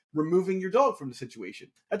by removing your dog from the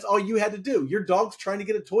situation. That's all you had to do. Your dog's trying to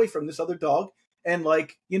get a toy from this other dog, and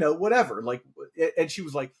like, whatever. Like, and she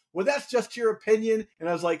was like, well, that's just your opinion. And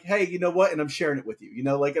I was like, hey, you know what? And I'm sharing it with you,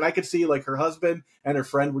 and I could see like her husband and her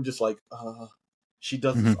friend were just like, she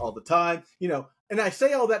does this all the time, and I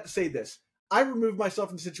say all that to say this. I removed myself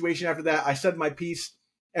from the situation after that. I said my piece,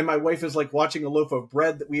 and my wife is like watching a loaf of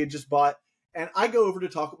bread that we had just bought. And I go over to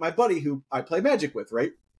talk with my buddy who I play Magic with,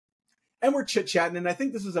 right? And we're chit-chatting, and I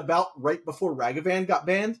think this is about right before Ragavan got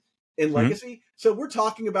banned in Legacy. So we're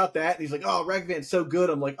talking about that, and he's like, oh, Ragavan's so good.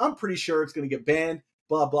 I'm like, I'm pretty sure it's going to get banned,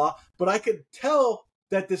 blah, blah. But I could tell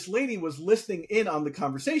that this lady was listening in on the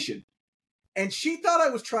conversation. And she thought I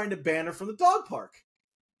was trying to ban her from the dog park,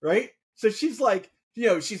 right? So she's like,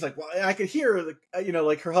 she's like, well, I could hear her,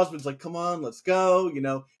 like her husband's like, come on, let's go.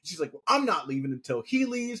 She's like, well, I'm not leaving until he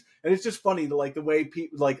leaves. And it's just funny like the way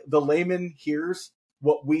people, like the layman hears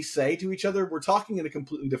what we say to each other. We're talking in a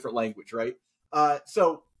completely different language, right?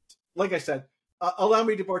 So like I said, allow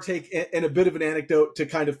me to partake in a bit of an anecdote to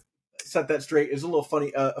kind of set that straight. It's a little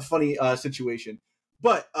funny, a funny situation.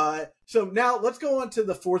 But so now let's go on to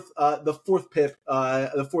the fourth pip,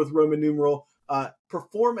 the fourth Roman numeral.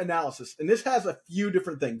 Perform analysis, and this has a few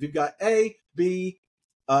different things. We've got A, B,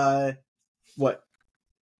 what?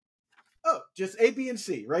 Oh, just A, B, and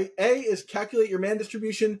C, right? A is calculate your mana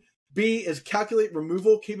distribution. B is calculate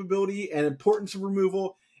removal capability and importance of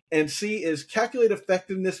removal. And C is calculate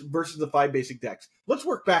effectiveness versus the 5 basic decks. Let's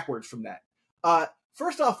work backwards from that.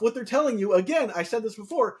 First off, what they're telling you, again, I said this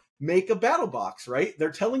before, make a battle box, right?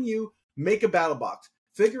 They're telling you make a battle box.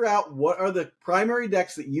 Figure out what are the primary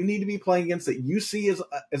decks that you need to be playing against that you see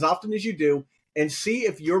as often as you do, and see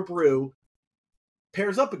if your brew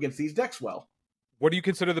pairs up against these decks well. What do you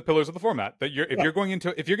consider the pillars of the format? That if you're going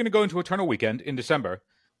to go into Eternal Weekend in December,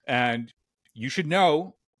 and you should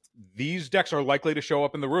know these decks are likely to show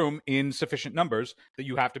up in the room in sufficient numbers that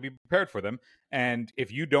you have to be prepared for them. And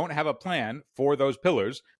if you don't have a plan for those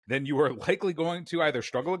pillars, then you are likely going to either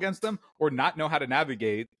struggle against them or not know how to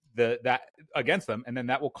navigate that against them, and then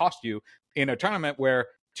that will cost you in a tournament where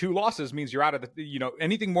 2 losses means you're out of the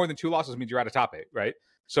anything more than 2 losses means you're out of top 8, right?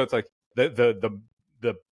 So it's like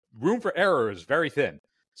the room for error is very thin.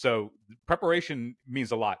 So preparation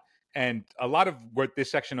means a lot, and a lot of what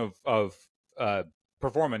this section of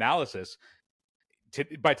perform analysis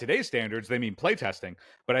by today's standards they mean playtesting.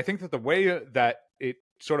 But I think that the way that it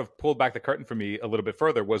sort of pulled back the curtain for me a little bit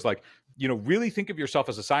further was like, really think of yourself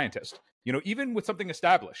as a scientist, even with something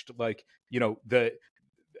established, like, the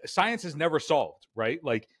science is never solved, right?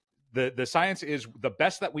 Like the science is the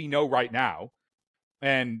best that we know right now.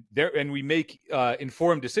 And we make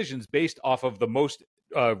informed decisions based off of the most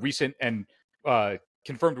recent and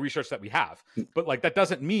confirmed research that we have. But like, that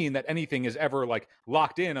doesn't mean that anything is ever like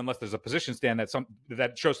locked in unless there's a position stand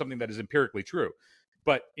that shows something that is empirically true.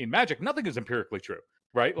 But in Magic, nothing is empirically true,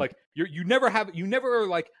 right? Like you never are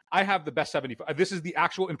like, I have the best 75. This is the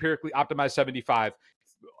actual empirically optimized 75.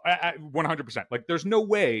 100%. Like, there's no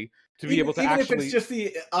way to be able to even actually. if it's just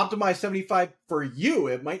the optimized 75 for you,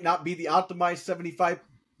 it might not be the optimized 75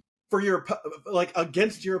 for your like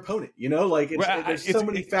against your opponent. You know, like there's so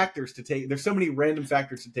many factors to take. There's so many random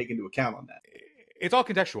factors to take into account on that. It's all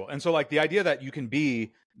contextual, and so like the idea that you can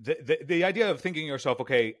be the idea of thinking yourself,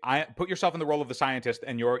 okay, I put yourself in the role of the scientist,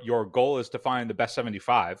 and your goal is to find the best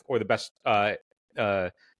 75 or the best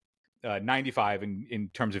 95 in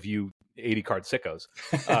terms of you 80 card sickos.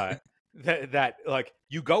 That like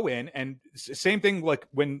you go in and same thing like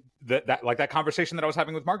when that conversation that I was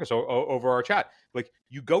having with Marcus over our chat, like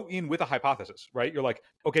you go in with a hypothesis, right? You're like,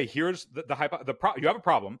 okay, here's you have a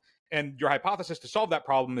problem, and your hypothesis to solve that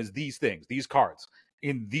problem is these things, these cards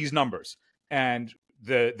in these numbers, and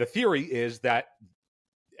the theory is that,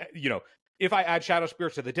 you know, if I add Shadow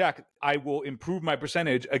Spirits to the deck, I will improve my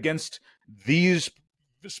percentage against these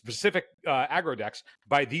specific aggro decks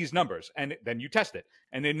by these numbers, and then you test it.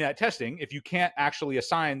 And in that testing, if you can't actually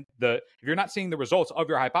assign if you're not seeing the results of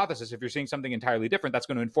your hypothesis, if you're seeing something entirely different, that's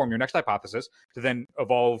going to inform your next hypothesis to then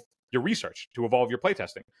evolve your research, to evolve your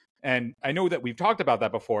playtesting. And I know that we've talked about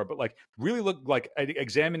that before, but like really look like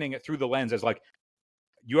examining it through the lens as like,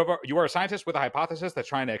 you are a scientist with a hypothesis that's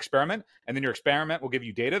trying to experiment, and then your experiment will give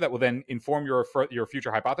you data that will then inform your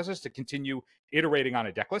future hypothesis to continue iterating on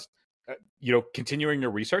a deck list, you know, continuing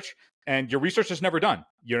your research. And your research is never done.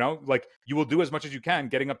 You know, like you will do as much as you can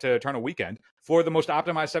getting up to Eternal Weekend for the most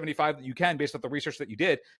optimized 75 that you can based on the research that you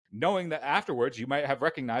did, knowing that afterwards you might have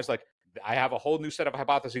recognized, like, I have a whole new set of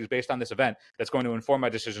hypotheses based on this event that's going to inform my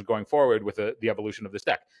decisions going forward with the evolution of this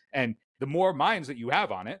deck. And the more minds that you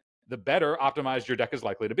have on it, the better optimized your deck is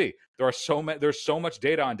likely to be. There's so much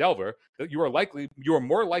data on Delver that you are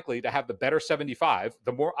more likely to have the better 75,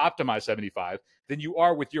 the more optimized 75, than you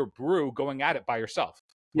are with your brew going at it by yourself,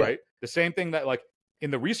 right? The same thing that like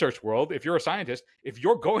in the research world, if you're a scientist, if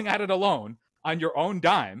you're going at it alone on your own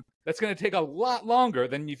dime, that's going to take a lot longer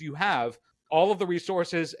than if you have all of the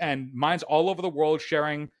resources and minds all over the world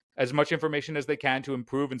sharing as much information as they can to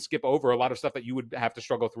improve and skip over a lot of stuff that you would have to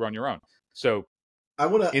struggle through on your own. So I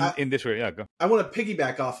want to in this way, yeah. Go. I want to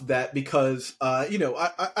piggyback off of that because, you know,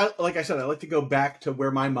 I like I said, I like to go back to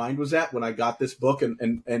where my mind was at when I got this book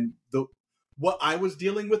and what I was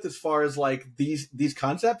dealing with as far as like these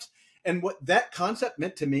concepts, and what that concept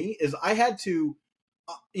meant to me is I had to,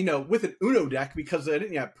 you know, with an Uno deck, because I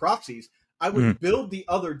didn't have proxies, I would build the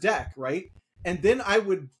other deck, right, and then I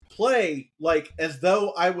would play like as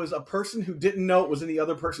though I was a person who didn't know it was in the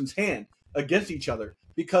other person's hand against each other.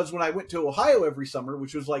 Because when I went to Ohio every summer,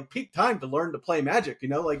 which was like peak time to learn to play Magic, you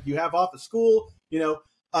know, like you have off of school, you know,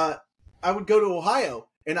 I would go to Ohio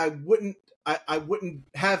and I wouldn't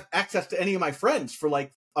have access to any of my friends for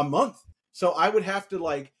like a month. So I would have to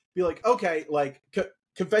like be like, okay, like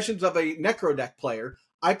Confessions of a Necro deck player.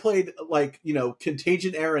 I played like, you know,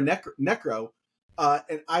 Contagion era Necro.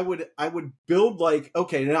 And I would build like,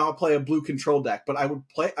 okay, now I'll play a blue control deck, but I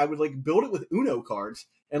would like build it with Uno cards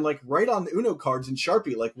and like write on the Uno cards in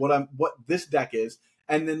Sharpie, like what this deck is.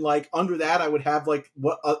 And then like under that, I would have like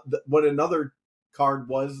what another card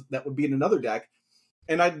was that would be in another deck.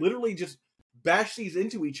 And I'd literally just bash these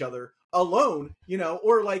into each other alone, you know,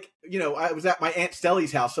 or like, you know, I was at my Aunt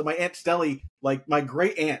Stelly's house. So my Aunt Stelly, like my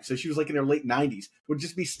great aunt, so she was like in her late 90s, would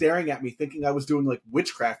just be staring at me thinking I was doing like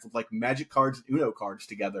witchcraft with like Magic cards and Uno cards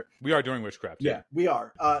together. We are doing witchcraft. Yeah, we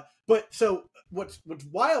are. But so what's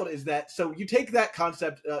wild is that, so you take that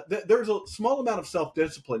concept, there's a small amount of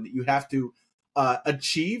self-discipline that you have to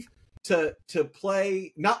achieve to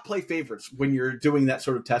not play favorites when you're doing that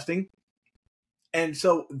sort of testing. And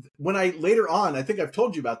so when I later on, I think I've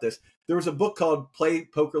told you about this, there was a book called Play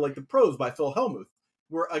Poker Like the Pros by Phil Hellmuth,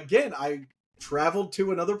 where again, I traveled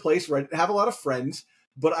to another place where I didn't have a lot of friends,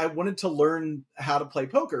 but I wanted to learn how to play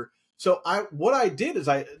poker. So what I did is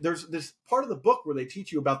there's this part of the book where they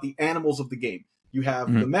teach you about the animals of the game. You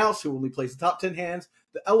have the mouse who only plays the top 10 hands,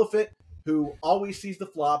 the elephant who always sees the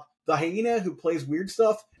flop, the hyena who plays weird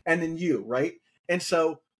stuff, and then you, right? And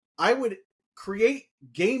so I would create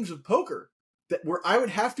games of poker where I would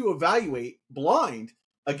have to evaluate blind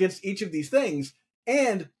against each of these things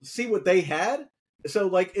and see what they had. So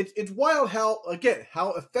like it's wild how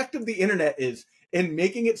effective the internet is in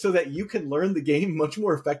making it so that you can learn the game much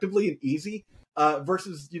more effectively and easy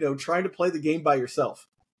versus, you know, trying to play the game by yourself.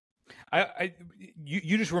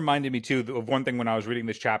 You just reminded me too of one thing when I was reading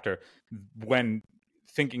this chapter, when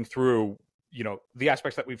thinking through, you know, the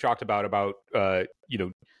aspects that we've talked about, you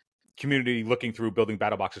know, community looking through building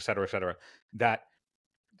battle box, et cetera, that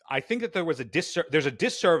I think that there's a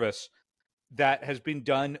disservice that has been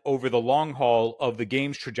done over the long haul of the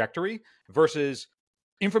game's trajectory versus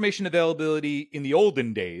information availability in the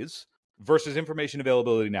olden days versus information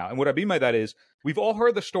availability now. And what I mean by that is we've all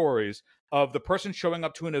heard the stories of the person showing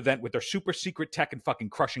up to an event with their super secret tech and fucking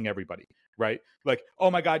crushing everybody, right? Like,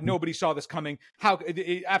 oh my God, nobody saw this coming. How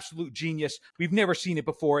absolute genius. We've never seen it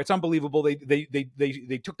before. It's unbelievable.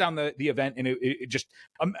 They took down the event, and it just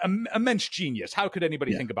immense genius. How could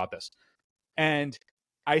anybody think about this? And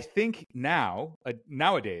I think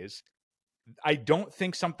nowadays, I don't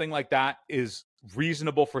think something like that is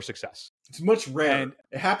reasonable for success. It's much rarer. And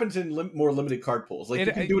it happens in more limited card pools. Like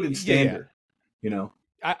you can do it in standard, you know.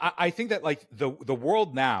 I think that like the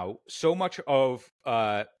world now, so much of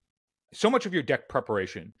your deck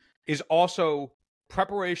preparation is also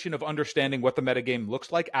preparation of understanding what the metagame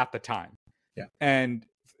looks like at the time. Yeah. And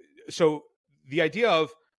so the idea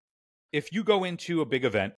of if you go into a big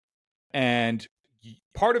event and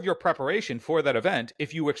part of your preparation for that event,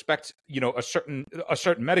 if you expect, a certain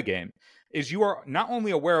metagame, is you are not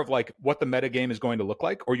only aware of like what the metagame is going to look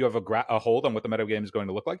like, or you have a hold on what the metagame is going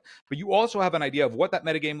to look like, but you also have an idea of what that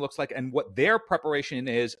metagame looks like and what their preparation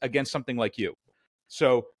is against something like you.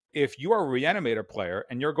 So if you are a Reanimator player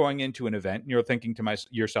and you're going into an event and you're thinking to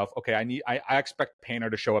yourself, okay, I expect Painter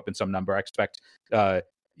to show up in some number. I expect, ACAS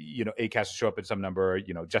to show up in some number,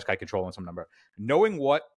 Jeskai Control in some number. Knowing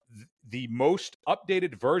what the most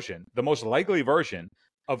updated version, the most likely version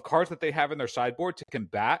of cards that they have in their sideboard to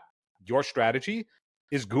combat your strategy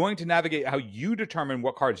is going to navigate how you determine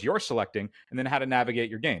what cards you're selecting and then how to navigate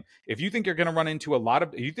your game. If you think you're going to run into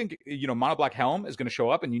Mono Black Helm is going to show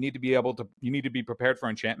up and you need to be prepared for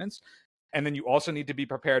enchantments. And then you also need to be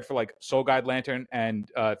prepared for like Soul Guide Lantern and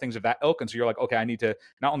things of that ilk. And so you're like, okay, I need to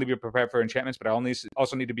not only be prepared for enchantments, but I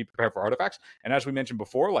also need to be prepared for artifacts. And as we mentioned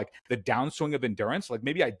before, like the downswing of endurance, like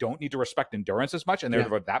maybe I don't need to respect endurance as much, and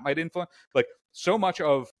therefore that might influence. Like so much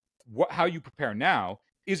of how you prepare now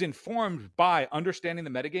is informed by understanding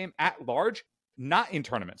the metagame at large, not in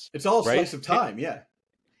tournaments. It's all slice of time,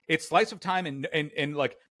 It's slice of time, and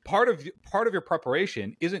like part of your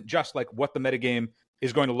preparation isn't just like what the metagame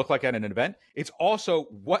is going to look like at an event. It's also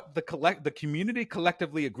what the community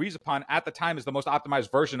collectively agrees upon at the time is the most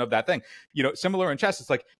optimized version of that thing. Similar in chess, it's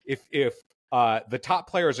like if the top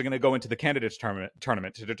players are going to go into the candidates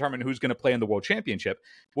tournament to determine who's going to play in the world championship.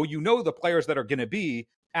 Well, the players that are going to be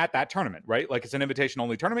at that tournament, right? Like it's an invitation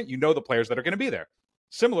only tournament. The players that are going to be there.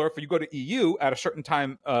 Similar, if you go to EU at a certain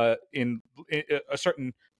time in a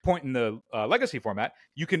certain point in the legacy format,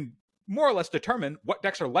 you can more or less determine what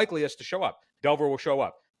decks are likeliest to show up. Delver will show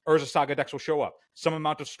up. Urza Saga decks will show up. Some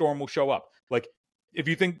amount of Storm will show up. Like, if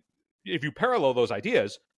you parallel those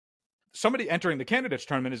ideas, somebody entering the candidates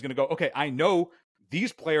tournament is going to go, okay, I know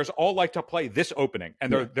these players all like to play this opening,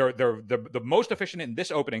 and they're the most efficient in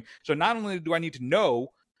this opening. So not only do I need to know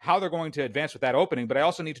how they're going to advance with that opening, but I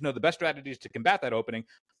also need to know the best strategies to combat that opening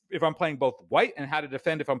if I'm playing both white, and how to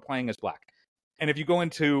defend if I'm playing as black. And if you go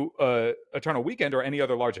into Eternal Weekend or any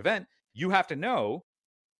other large event, you have to know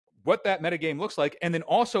what that metagame looks like, and then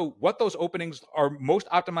also what those openings are most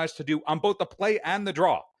optimized to do on both the play and the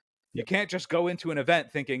draw. You can't just go into an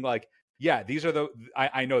event thinking like, yeah, these are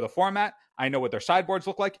I know the format, I know what their sideboards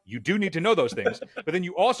look like. You do need to know those things, but then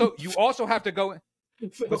you also have to go.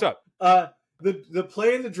 What's up? The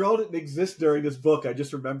play and the draw didn't exist during this book. I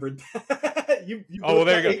just remembered that. you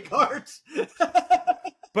there you go. 8 cards.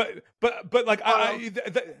 but like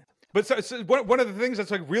But so one of the things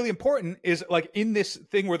that's like really important is like in this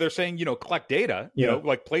thing where they're saying, collect data,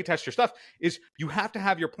 like play test your stuff, is you have to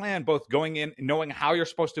have your plan both going in knowing how you're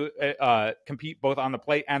supposed to compete both on the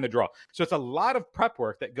play and the draw. So it's a lot of prep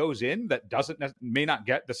work that goes in that may not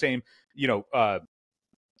get the same,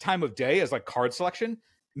 time of day as like card selection.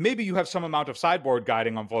 Maybe you have some amount of sideboard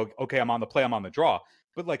guiding on, okay, I'm on the play, I'm on the draw.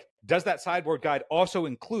 But like, does that sideboard guide also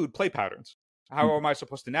include play patterns? How am I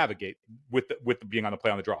supposed to navigate with being on the play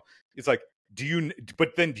on the draw? It's like, do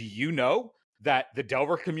you know that the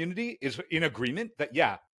Delver community is in agreement that,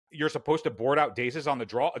 you're supposed to board out Dazes on the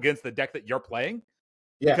draw against the deck that you're playing?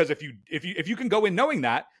 Yeah. Because if you can go in knowing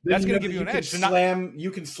that, that's going to give you an edge.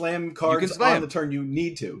 You can slam cards on the turn you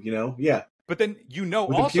need to, Yeah. But then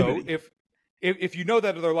also if you know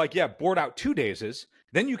that they're like, board out 2 Dazes,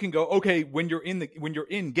 then you can go, okay, when you're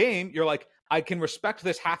in game, you're like, I can respect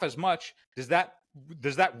this half as much. Does that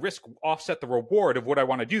risk offset the reward of what I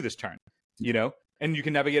want to do this turn? And you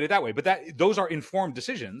can navigate it that way. But those are informed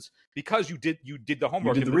decisions because you did the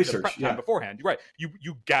homework, you did the research, prep time beforehand. You're right.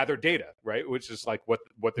 You gather data, right? Which is like what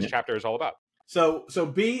this chapter is all about. So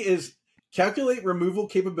B is calculate removal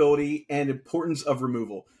capability and importance of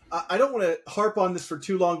removal. I don't want to harp on this for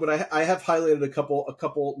too long, but I have highlighted a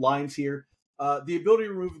couple lines here. The ability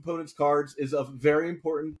to remove opponent's cards is of varying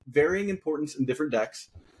importance in different decks.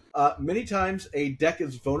 Many times, a deck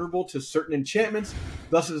is vulnerable to certain enchantments,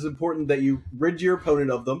 thus it is important that you rid your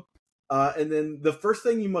opponent of them. And then the first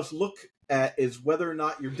thing you must look at is whether or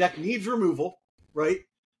not your deck needs removal, right?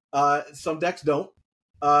 Some decks don't.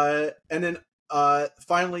 And then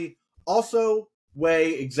finally, also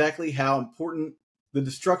weigh exactly how important the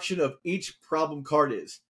destruction of each problem card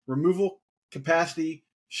is. Removal capacity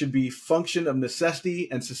should be function of necessity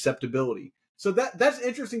and susceptibility. So that's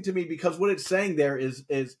interesting to me, because what it's saying there is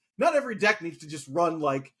not every deck needs to just run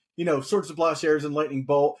like, Swords of Plowshares and Lightning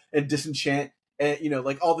Bolt and Disenchant and,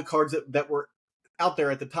 like all the cards that were out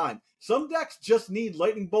there at the time. Some decks just need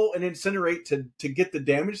Lightning Bolt and Incinerate to get the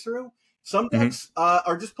damage through. Some decks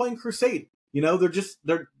are just playing Crusade.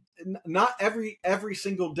 They're not every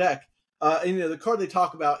single deck. The card they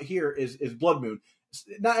talk about here is Blood Moon.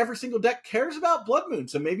 Not every single deck cares about Blood Moon,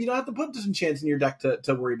 so maybe you don't have to put Disenchants in your deck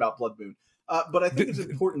to worry about Blood Moon. But I think it's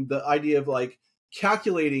important, the idea of like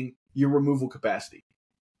calculating your removal capacity.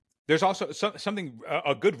 There's also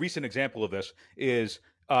a good recent example of this is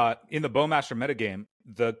in the Bowmaster metagame,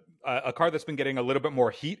 a card that's been getting a little bit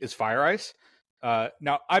more heat is Fire Ice.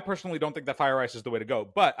 Now, I personally don't think that Fire Ice is the way to go,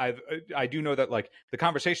 but I do know that like the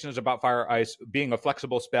conversation is about Fire Ice being a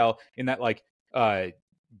flexible spell in that like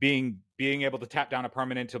being able to tap down a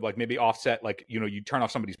permanent to like maybe offset, like, you turn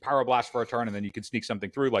off somebody's Pyroblast for a turn and then you can sneak something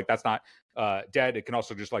through. Like that's not dead. It can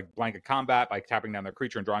also just like blanket combat by tapping down their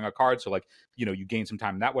creature and drawing a card. So like, you gain some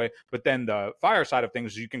time that way. But then the fire side of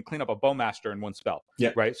things is you can clean up a Bowmaster in one spell.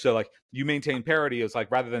 Yeah. Right. So like you maintain parity is like,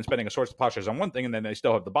 rather than spending a Swords to Plowshares on one thing and then they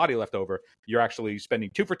still have the body left over, you're actually spending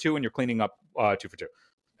 2 for 2 and you're cleaning up 2 for 2.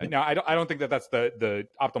 Now, I don't think that that's the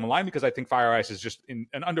optimal line, because I think Fire Ice is just an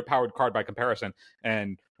underpowered card by comparison.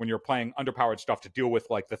 And when you're playing underpowered stuff to deal with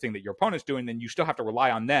like the thing that your opponent's doing, then you still have to rely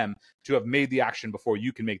on them to have made the action before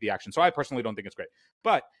you can make the action. So I personally don't think it's great.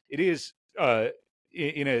 But it is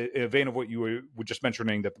in a vein of what you were just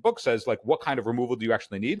mentioning, that the book says, like, what kind of removal do you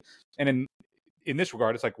actually need? And in this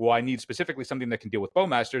regard, it's like, well, I need specifically something that can deal with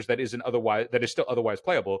Bowmasters that is still otherwise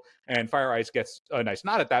playable. And Fire Ice gets a nice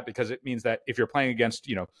nod at that, because it means that if you're playing against,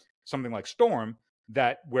 something like Storm,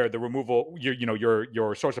 that where the removal,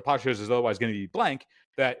 your Swords of Plowshares is otherwise going to be blank,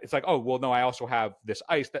 that it's like, oh, well, no, I also have this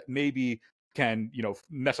ice that maybe can,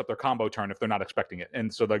 mess up their combo turn if they're not expecting it.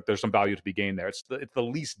 And so like there's some value to be gained there. It's the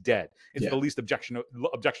least dead. It's the least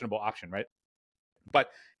objectionable option, right? But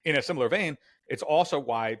in a similar vein, it's also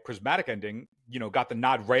why Prismatic Ending, got the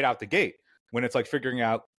nod right out the gate, when it's like figuring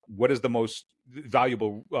out what is the most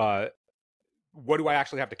valuable, what do I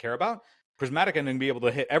actually have to care about? Prismatic Ending, be able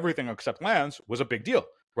to hit everything except lands, was a big deal,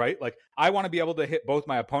 right? Like, I want to be able to hit both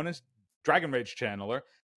my opponent's Dragon Rage Channeler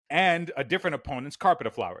and a different opponent's Carpet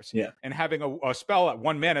of Flowers. Yeah. And having a spell at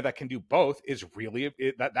 1 mana that can do both is really,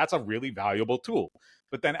 that's a really valuable tool.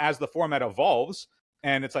 But then as the format evolves,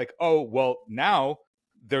 and it's like, oh, well, now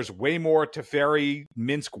there's way more Teferi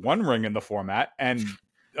Minsk One Ring in the format, and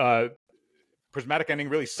Prismatic Ending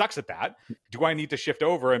really sucks at that. Do I need to shift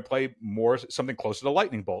over and play more something closer to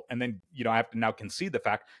Lightning Bolt? And then, I have to now concede the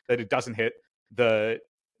fact that it doesn't hit the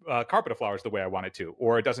Carpet of Flowers the way I want it to,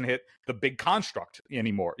 or it doesn't hit the big construct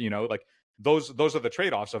anymore. Like those are the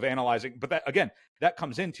trade-offs of analyzing. But that, again, that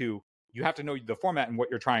comes into, you have to know the format and what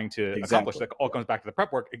you're trying to accomplish. That all comes back to the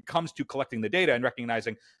prep work. It comes to collecting the data and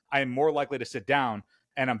recognizing I am more likely to sit down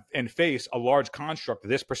and face a large construct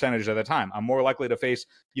this percentage of the time. I'm more likely to face,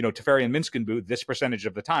 Teferi and Minskenbu this percentage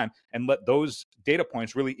of the time, and let those data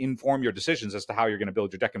points really inform your decisions as to how you're going to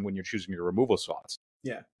build your deck and when you're choosing your removal slots.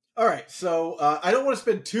 Yeah. All right. So I don't want to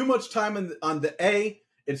spend too much time on the A.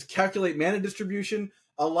 It's calculate mana distribution.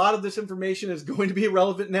 A lot of this information is going to be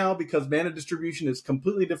irrelevant now because mana distribution is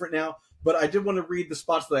completely different now. But I did want to read the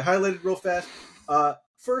spots that I highlighted real fast.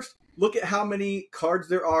 First, look at how many cards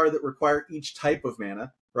there are that require each type of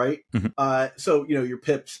mana, right? Mm-hmm. So, your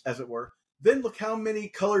pips, as it were. Then look how many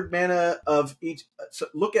colored mana of each. So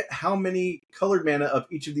look at how many colored mana of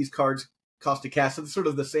each of these cards cost to cast. So it's sort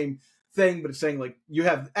of the same thing, but it's saying like you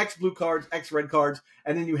have X blue cards, X red cards,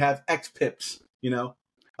 and then you have X pips.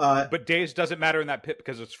 But days doesn't matter in that pip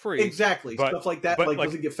because it's free. Exactly. Stuff like that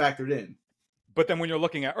doesn't get factored in. But then when you're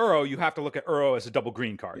looking at Uro, you have to look at Uro as a double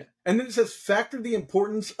green card. Yeah. And then it says factor the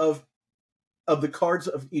importance of the cards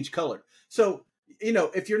of each color. So,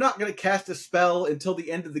 if you're not going to cast a spell until the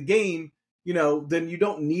end of the game, then you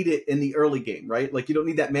don't need it in the early game, right? Like you don't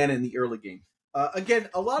need that mana in the early game. Again,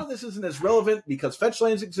 a lot of this isn't as relevant because fetch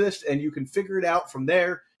lands exist and you can figure it out from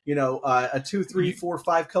there. A 2, 3, 4,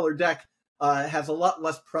 5 color deck has a lot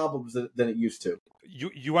less problems than it used to.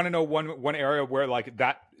 You want to know one area where like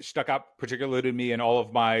that stuck out particularly to me in all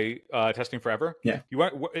of my testing forever? Yeah.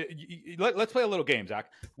 Let's play a little game,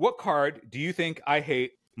 Zach. What card do you think I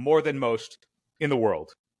hate more than most in the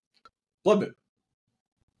world? Blood Moon.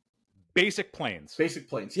 Basic Plains. Basic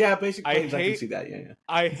Plains. Yeah, Basic Plains. I can see that. Yeah.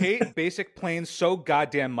 I hate Basic Plains so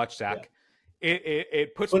goddamn much, Zach. Yeah.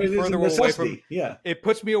 It puts but me further away from. Yeah. It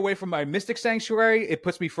puts me away from my Mystic Sanctuary. It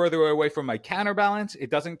puts me further away from my counterbalance.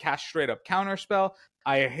 It doesn't cast straight up counterspell.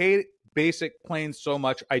 I hate Basic Plains so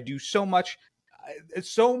much. I do so much.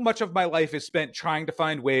 So much of my life is spent trying to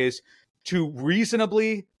find ways to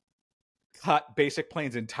reasonably cut Basic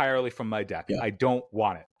Plains entirely from my deck. Yeah. I don't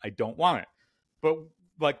want it. But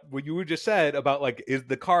like what you just said about like, is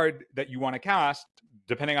the card that you want to cast,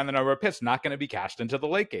 depending on the number of pits, not going to be cast into the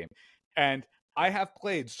late game? And I have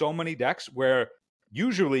played so many decks where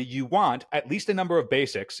usually you want at least a number of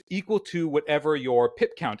basics equal to whatever your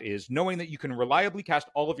pip count is, knowing that you can reliably cast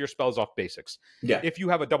all of your spells off basics. Yeah. If you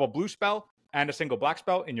have a double blue spell and a single black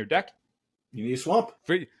spell in your deck, you need a swamp.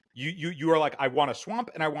 You are like, I want a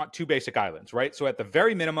swamp and I want 2 basic islands, right? So at the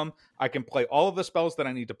very minimum, I can play all of the spells that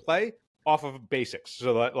I need to play off of basics,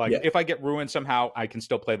 so that like if I get ruined somehow, I can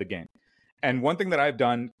still play the game. And one thing that I've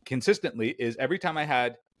done consistently is every time I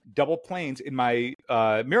had double planes in my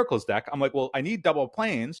Miracles deck, I'm like, well, I need double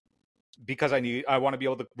planes because I want to be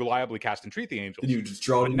able to reliably cast Entreat the Angels. And you just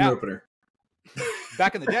draw it in your opener.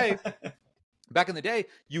 Back in the day,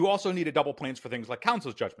 you also needed double planes for things like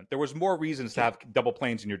Council's Judgment. There was more reasons to have double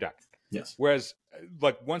planes in your deck. Yes. Whereas,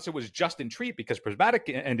 like, once it was just Entreat because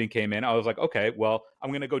Prismatic Ending came in, I was like, okay, well, I'm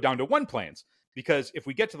going to go down to 1 planes because if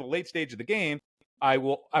we get to the late stage of the game, I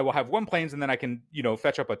will have 1 planes and then I can,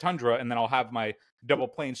 fetch up a Tundra and then I'll have my double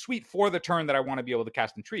plane suite for the turn that I want to be able to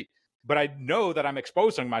cast Entreat. But I know that I'm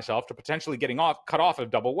exposing myself to potentially getting cut off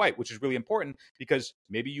of double white, which is really important because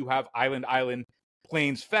maybe you have island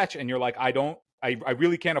planes fetch and you're like, I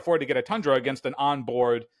really can't afford to get a Tundra against an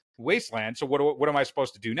onboard wasteland. So what am I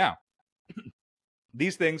supposed to do now?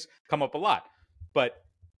 These things come up a lot, but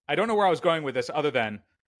I don't know where I was going with this other than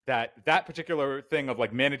that particular thing of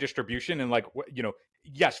like mana distribution and like,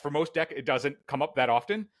 yes, for most deck, it doesn't come up that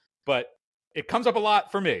often, but it comes up a lot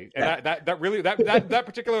for me. And that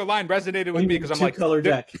particular line resonated with me because I'm like, color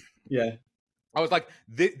deck. Yeah. I was like,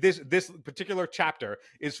 this particular chapter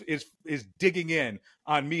is digging in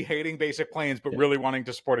on me hating Basic Planes, but really wanting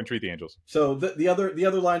to support Entreat the Angels. So the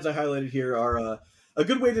other lines I highlighted here are a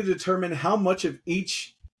good way to determine how much of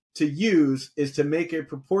each to use is to make a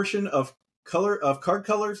proportion of card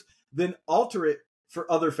colors, then alter it for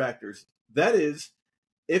other factors. That is,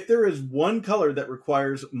 if there is one color that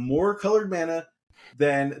requires more colored mana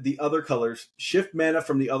than the other colors, shift mana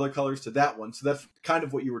from the other colors to that one. So that's kind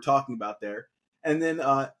of what you were talking about there. And then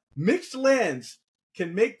mixed lands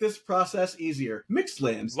can make this process easier. Mixed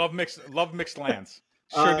lands. Love mixed lands.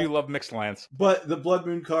 Sure do love mixed lands. But the Blood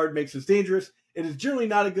Moon card makes this dangerous. It is generally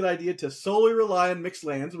not a good idea to solely rely on mixed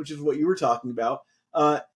lands, which is what you were talking about.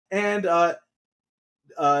 And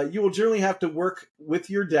you will generally have to work with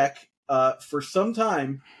your deck for some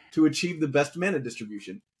time to achieve the best mana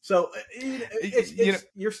distribution. So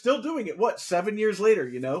you're still doing it. What, 7 years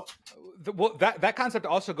later? Well, that concept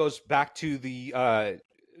also goes back to the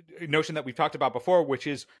notion that we've talked about before, which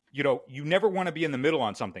is you never want to be in the middle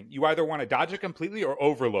on something. You either want to dodge it completely or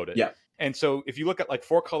overload it. Yeah. And so if you look at like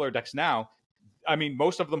 4-color decks now, I mean,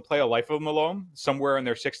 most of them play a Life of Malone somewhere in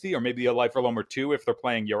their 60, or maybe a Life of Malone or 2 if they're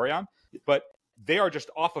playing Yorion, but they are just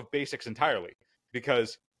off of basics entirely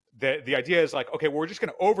because the idea is like, okay, well, we're just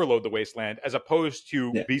going to overload the wasteland as opposed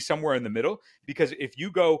to be somewhere in the middle. Because if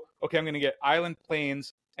you go, okay, I'm going to get island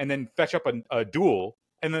planes and then fetch up a duel,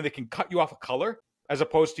 and then they can cut you off a color, as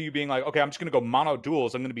opposed to you being like, okay, I'm just going to go mono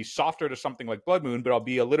duels. I'm going to be softer to something like Blood Moon, but I'll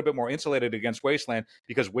be a little bit more insulated against Wasteland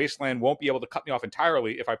because Wasteland won't be able to cut me off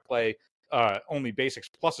entirely if I play only basics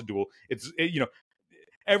plus a duel.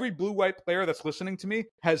 Every blue-white player that's listening to me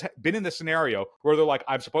has been in this scenario where they're like,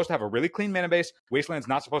 I'm supposed to have a really clean mana base. Wasteland's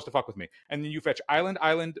not supposed to fuck with me. And then you fetch island,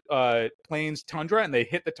 plains, Tundra, and they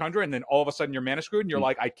hit the Tundra, and then all of a sudden you're mana screwed, and you're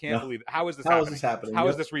like, I can't believe it. How is this happening? How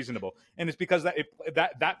is this reasonable? And it's because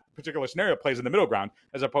that particular scenario plays in the middle ground,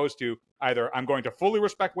 as opposed to either I'm going to fully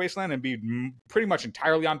respect Wasteland and be pretty much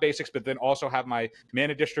entirely on basics, but then also have my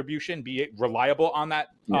mana distribution be reliable on that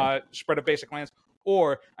spread of basic lands,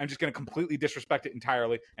 or I'm just going to completely disrespect it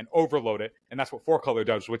entirely and overload it. And that's what 4-color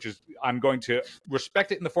does, which is I'm going to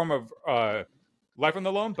respect it in the form of Life on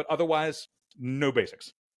the Loam, but otherwise no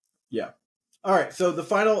basics. Yeah. All right. So the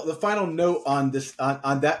final note on this,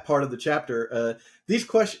 on that part of the chapter, these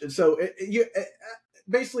questions. So you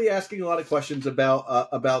basically asking a lot of questions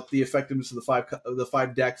about the effectiveness of the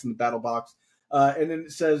five decks in the battle box. And then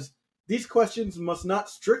it says, these questions must not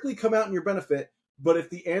strictly come out in your benefit, but if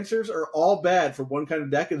the answers are all bad for one kind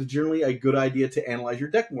of deck, it's generally a good idea to analyze your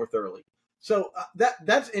deck more thoroughly. So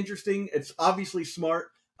that's interesting. It's obviously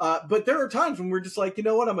smart. But there are times when we're just like, you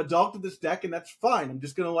know what? I'm a dog to this deck, and that's fine. I'm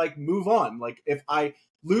just going to, like, move on. Like, if I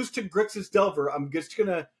lose to Grixis Delver, I'm just going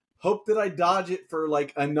to hope that I dodge it for,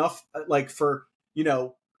 like, enough, like, for,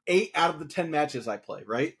 8 out of the 10 matches I play,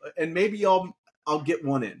 right? And maybe I'll get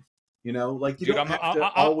one in, Like, you don't have to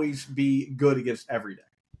always be good against every deck.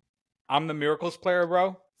 I'm the Miracles player,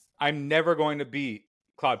 bro. I'm never going to beat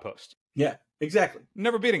Cloudpost. Yeah, exactly.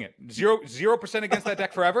 Never beating it. 0% against that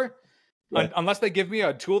deck forever. Yeah. Unless they give me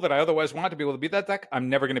a tool that I otherwise want to be able to beat that deck, I'm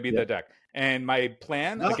never going to beat that deck. And my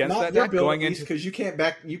plan against that deck going into, because you can't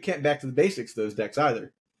back to the basics those decks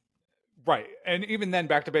either. Right. And even then,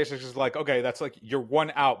 back to basics is like, okay, that's like you're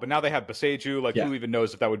one out, but now they have Beseiju. Like, who even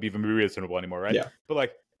knows if that would be even reasonable anymore, right? Yeah. But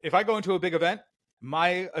like, if I go into a big event,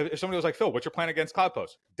 if somebody was like, Phil, what's your plan against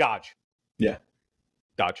Cloudpost? Dodge. Yeah.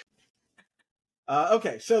 Dodge.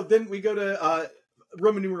 Okay, so then we go to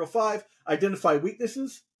Roman numeral 5, identify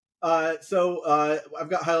weaknesses. So I've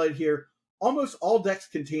got highlighted here, almost all decks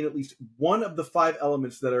contain at least one of the 5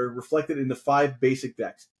 elements that are reflected in the 5 basic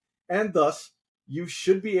decks. And thus, you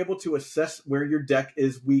should be able to assess where your deck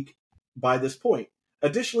is weak by this point.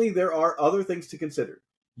 Additionally, there are other things to consider.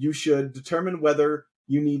 You should determine whether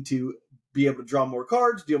you need to be able to draw more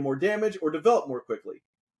cards, deal more damage, or develop more quickly.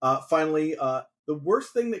 Finally, the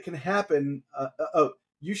worst thing that can happen,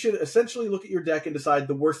 you should essentially look at your deck and decide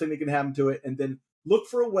the worst thing that can happen to it, and then look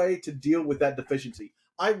for a way to deal with that deficiency.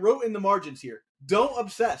 I wrote in the margins here, don't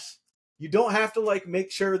obsess. You don't have to, like,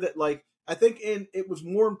 make sure that, like, I think it was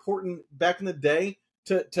more important back in the day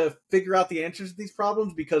to figure out the answers to these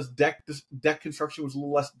problems because deck construction was a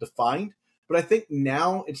little less defined. But I think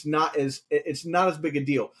now it's not as big a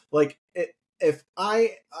deal. Like, if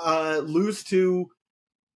I lose to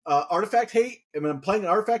Artifact Hate, and when I'm playing an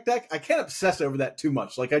Artifact deck, I can't obsess over that too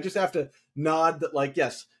much. Like, I just have to nod that, like,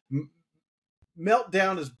 yes,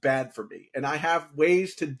 Meltdown is bad for me, and I have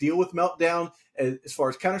ways to deal with Meltdown as far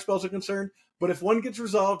as counterspells are concerned. But if one gets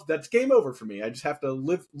resolved, that's game over for me. I just have to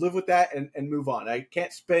live with that and move on. I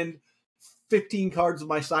can't spend 15 cards of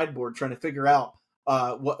my sideboard trying to figure out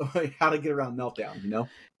how to get around Meltdown.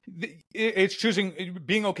 It's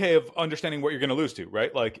being okay of understanding what you're going to lose to,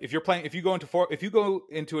 right? Like, if you go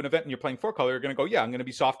into an event and you're playing 4-color, you're going to go, yeah, I'm going to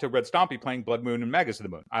be soft to Red Stompy playing Blood Moon and Magus of the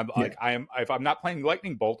Moon. If I'm not playing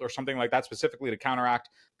Lightning Bolt or something like that specifically to counteract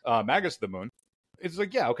Magus of the Moon, it's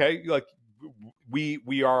like, yeah, okay, like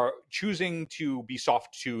we are choosing to be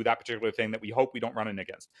soft to that particular thing that we hope we don't run in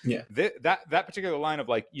against. Yeah, that particular line of,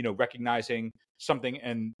 like, recognizing something,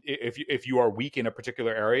 and if you are weak in a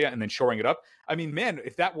particular area and then shoring it up. I mean, man,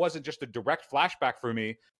 if that wasn't just a direct flashback for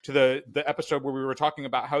me to the episode where we were talking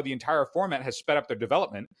about how the entire format has sped up their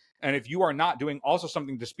development, and if you are not doing also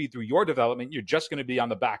something to speed through your development, you're just going to be on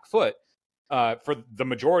the back foot for the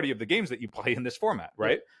majority of the games that you play in this format,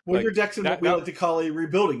 right? Well, like, your deck's in what we like to call a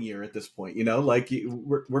rebuilding year at this point. Like,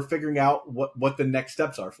 we're figuring out what the next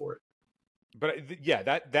steps are for it. But yeah,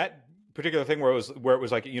 that particular thing where it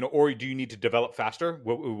was like, or do you need to develop faster?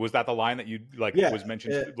 Was that the line that you was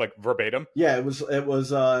mentioned like verbatim? Yeah, it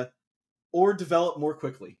was or develop more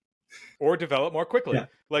quickly. Or develop more quickly. Yeah.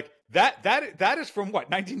 Like that is from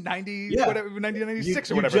what, 1990, whatever,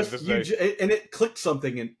 1996 or whatever. And it clicked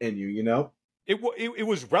something in you, It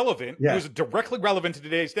was relevant. Yeah. It was directly relevant to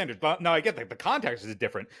today's standards. Now, I get that the context is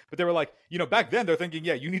different, but they were like, back then they're thinking,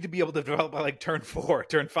 yeah, you need to be able to develop by like turn 4,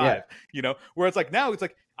 turn 5, where it's like now it's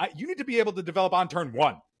like, you need to be able to develop on turn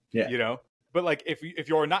 1, But like, if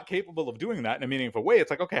you're not capable of doing that in a meaningful way, it's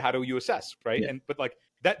like, okay, how do you assess, right? Yeah. But like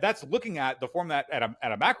that's looking at the format at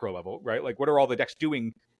a macro level, right? Like, what are all the decks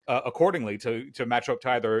doing accordingly to match up to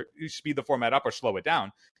either speed the format up or slow it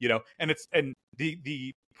down, And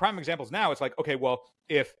the prime examples now, it's like, okay, well,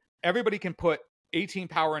 if everybody can put 18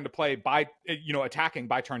 power into play by attacking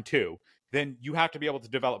by turn 2, then you have to be able to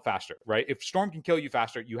develop faster, right? If Storm can kill you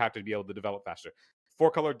faster, you have to be able to develop faster.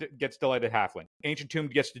 4-color gets Delighted Halfling. Ancient Tomb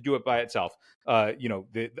gets to do it by itself.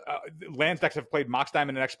 The Lands decks have played Mox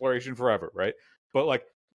Diamond and Exploration forever, right? But like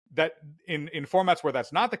that in formats where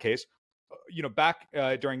that's not the case, back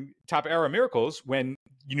during Top Era Miracles, when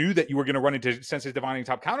you knew that you were going to run into Sensei's Divining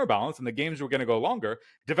Top Counterbalance and the games were going to go longer,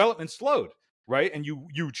 development slowed, right? And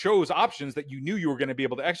you chose options that you knew you were going to be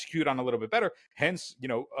able to execute on a little bit better. Hence,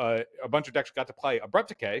 a bunch of decks got to play Abrupt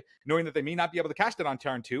Decay, knowing that they may not be able to cast it on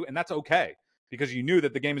turn 2, and that's okay, because you knew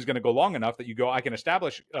that the game is going to go long enough that you go, I can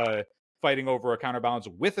establish fighting over a counterbalance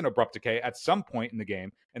with an Abrupt Decay at some point in the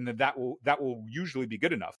game, and then that will usually be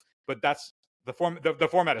good enough. But that's the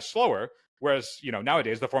format is slower, Whereas,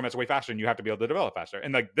 nowadays the format's way faster and you have to be able to develop faster.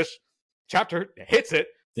 And like this chapter hits it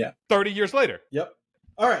 30 years later. Yep.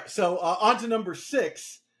 All right. So on to number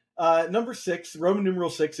 6. Number 6, Roman numeral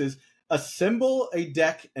 6, is assemble a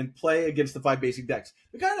deck and play against the 5 basic decks.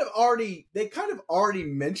 They kind of already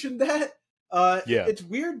mentioned that. It's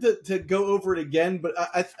weird to go over it again, but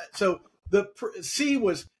so the C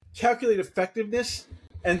was calculate effectiveness,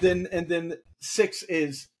 and then 6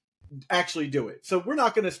 is actually do it. So we're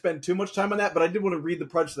not going to spend too much time on that, but I did want to read the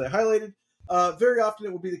projects that I highlighted. Very often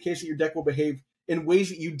it will be the case that your deck will behave in ways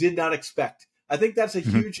that you did not expect. I think that's a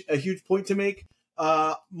huge point to make.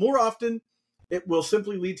 More often, it will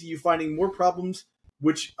simply lead to you finding more problems,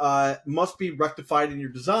 which must be rectified in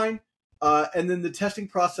your design. And then the testing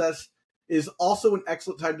process is also an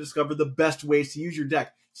excellent time to discover the best ways to use your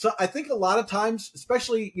deck. So I think a lot of times,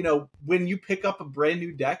 especially, when you pick up a brand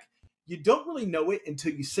new deck, you don't really know it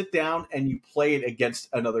until you sit down and you play it against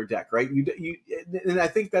another deck, right? And I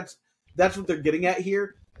think that's what they're getting at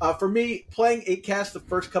here. For me, playing 8-cast the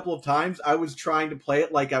first couple of times, I was trying to play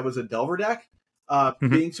it like I was a Delver deck,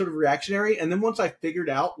 being sort of reactionary. And then once I figured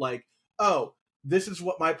out, like, oh, this is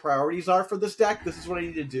what my priorities are for this deck, this is what I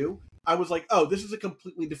need to do, I was like, oh, this is a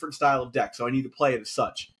completely different style of deck, so I need to play it as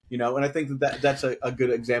such, And I think that's a good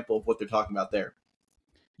example of what they're talking about there.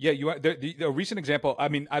 Yeah, the recent example. I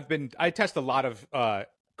mean, I test a lot of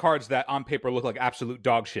cards that on paper look like absolute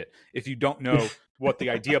dog shit. If you don't know what the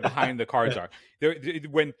idea behind the cards are,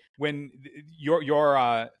 when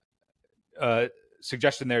your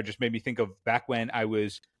suggestion there just made me think of back when I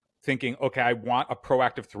was thinking, okay, I want a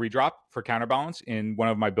proactive 3-drop for counterbalance in one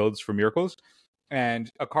of my builds for Miracles.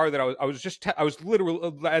 And a card that I was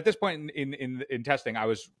literally at this point in testing, I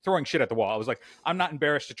was throwing shit at the wall. I was like, I'm not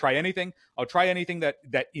embarrassed to try anything. I'll try anything that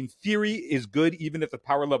in theory is good, even if the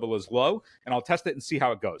power level is low, and I'll test it and see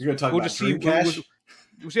how it goes. You're gonna talk about Dream Cache?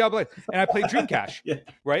 We'll see how I play. And I played Dream Cache, yeah.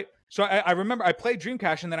 Right? So I remember I played Dream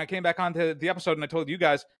Cache, and then I came back onto the episode and I told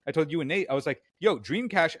you and Nate, I was like, yo, Dream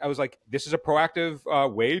Cache, I was like, this is a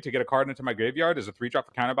proactive way to get a card into my graveyard as a 3-drop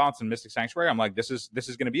for counterbalance and Mystic Sanctuary. I'm like, this is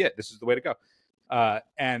going to be it. This is the way to go.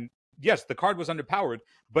 And yes, the card was underpowered,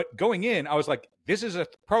 but going in, I was like, this is a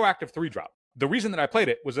proactive 3-drop. The reason that I played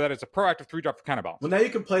it was that it's a proactive 3-drop for counterbalance. Well, now you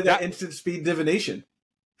can play that instant speed divination.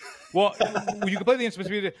 Well, you can play the instant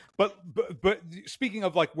speed, but speaking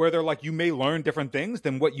of like where they're like, you may learn different things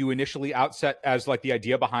than what you initially outset as like the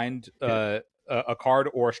idea behind a card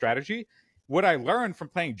or a strategy. What I learned from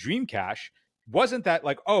playing Dream Cache wasn't that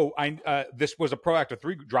like, oh, this was a proactive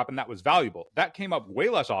 3-drop and that was valuable. That came up way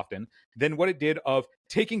less often than what it did of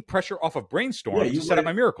taking pressure off of Brainstorm to set up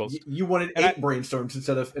my Miracles. You wanted 8 Brainstorms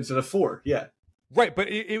instead of 4, yeah. Right, but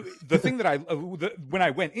the thing that when I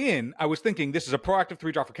went in, I was thinking this is a proactive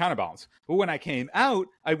 3-drop for counterbalance. But when I came out,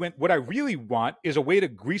 I went, what I really want is a way to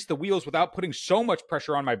grease the wheels without putting so much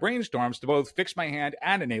pressure on my Brainstorms to both fix my hand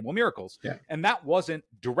and enable Miracles. Yeah. And that wasn't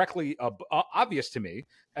directly obvious to me,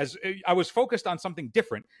 as I was focused on something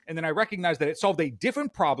different. And then I recognized that it solved a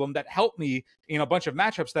different problem that helped me in a bunch of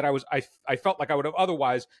matchups that I felt like I would have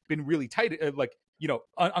otherwise been really tight,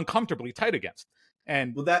 uncomfortably tight against.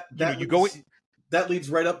 And well, that leads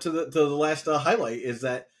right up to the last highlight, is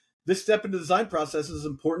that this step in the design process is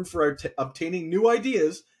important for obtaining new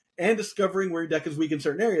ideas and discovering where your deck is weak in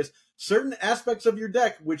certain areas. Certain aspects of your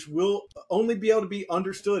deck, which will only be able to be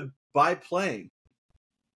understood by playing.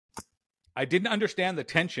 I didn't understand the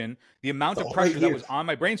tension, the amount of pressure that was on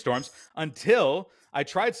my Brainstorms until I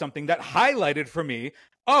tried something that highlighted for me,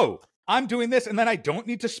 oh, I'm doing this, and then I don't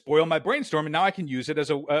need to spoil my Brainstorm, and now I can use it as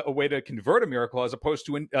a way to convert a Miracle as opposed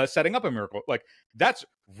to setting up a Miracle. Like, that's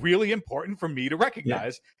really important for me to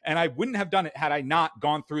recognize, and I wouldn't have done it had I not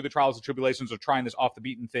gone through the trials and tribulations of trying this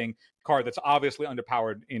off-the-beaten thing card that's obviously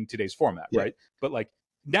underpowered in today's format, right? But, like,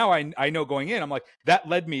 now I know going in, I'm like, that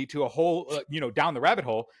led me to a whole, down the rabbit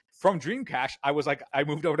hole. From Dream Cache, I was like, I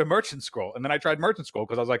moved over to Merchant Scroll, and then I tried Merchant Scroll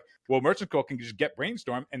because I was like, well, Merchant Scroll can just get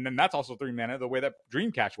Brainstorm, and then that's also 3 mana the way that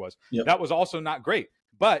Dream Cache was. Yep. That was also not great,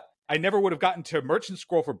 but I never would have gotten to Merchant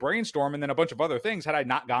Scroll for Brainstorm and then a bunch of other things had I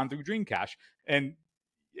not gone through Dream Cache, and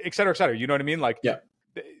et cetera, et cetera. You know what I mean? Like,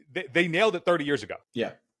 they nailed it 30 years ago.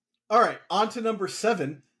 Yeah. All right, on to number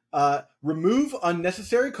 7. Remove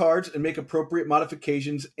unnecessary cards and make appropriate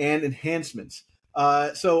modifications and enhancements.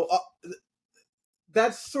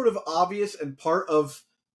 That's sort of obvious and part of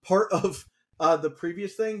the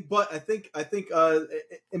previous thing, but I think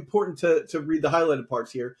important to read the highlighted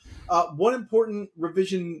parts here. One important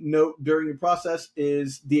revision note during your process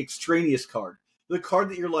is the extraneous card, the card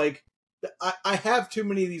that you're like, I have too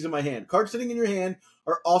many of these in my hand. Cards sitting in your hand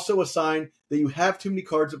are also a sign that you have too many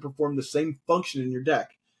cards that perform the same function in your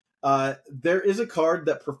deck. there is a card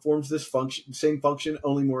that performs this same function,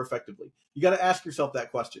 only more effectively. You got to ask yourself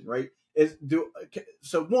that question, right?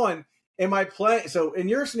 So one, am I playing? So in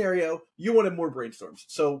your scenario, you wanted more brainstorms.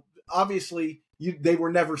 So obviously, they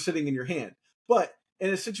were never sitting in your hand. But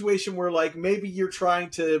in a situation where like maybe you're trying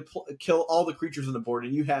to kill all the creatures on the board,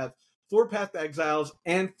 and you have 4 Path Exiles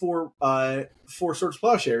and 4 Swords of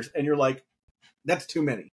Plowshares, and you're like, that's too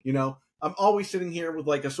many. I'm always sitting here with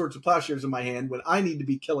like a Swords of Plowshares in my hand when I need to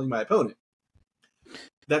be killing my opponent.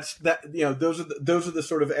 Those are the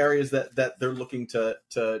sort of areas that they're looking to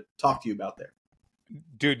talk to you about there.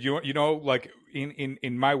 Dude, like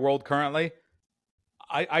in my world currently,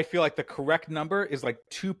 I feel like the correct number is like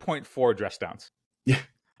 2.4 dress downs. Yeah.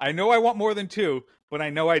 I know I want more than 2, but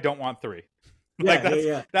I know I don't want 3. Like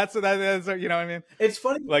that's what you know what I mean? It's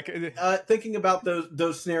funny, like thinking about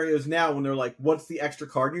those scenarios now when they're like, what's the extra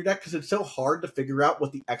card in your deck? Because it's so hard to figure out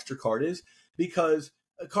what the extra card is, because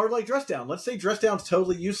a card like Dress Down, let's say Dress Down's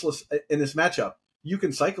totally useless in this matchup. You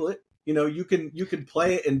can cycle it, you can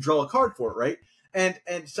play it and draw a card for it, right?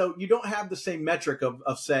 And so you don't have the same metric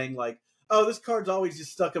of saying like, oh, this card's always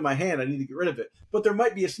just stuck in my hand, I need to get rid of it. But there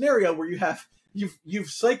might be a scenario where you've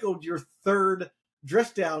cycled your third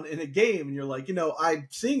Dress Down in a game, and you're like, I'm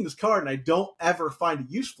seeing this card and I don't ever find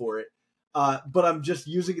a use for it, but I'm just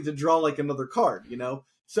using it to draw like another card,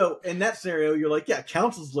 So in that scenario, you're like, yeah,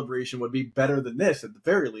 Council's Liberation would be better than this at the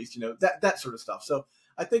very least, that sort of stuff. So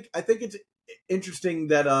I think it's interesting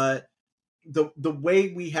that the way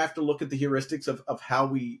we have to look at the heuristics of how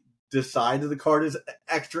we decide that the card is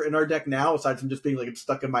extra in our deck now, aside from just being like it's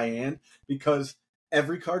stuck in my hand, because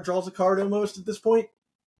every card draws a card almost at this point.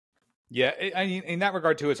 Yeah, I mean, in that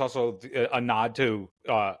regard too, it's also a nod to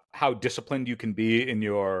how disciplined you can be in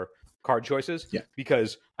your card choices. Yeah,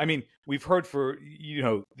 because I mean, we've heard for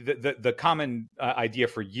the common idea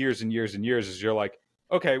for years and years and years is you're like,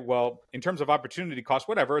 okay, well, in terms of opportunity cost,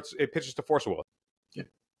 whatever, it pitches to force a will.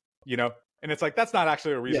 Yeah, and it's like that's not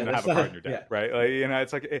actually a reason to have a card in your deck, right?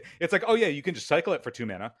 Like, it's like, oh yeah, you can just cycle it for 2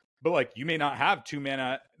 mana, but like you may not have 2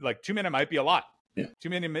 mana. Like 2 mana might be a lot. Yeah. 2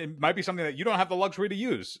 mana might be something that you don't have the luxury to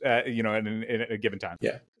use, in a given time.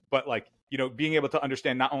 Yeah. But like, being able to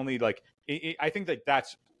understand not only like, I think that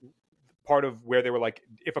that's part of where they were like,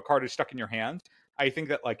 if a card is stuck in your hand, I think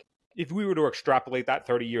that like, if we were to extrapolate that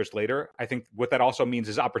 30 years later, I think what that also means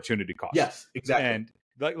is opportunity cost. Yes, exactly. And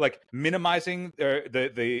like minimizing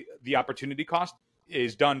the opportunity cost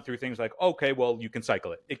is done through things like, okay, well, you can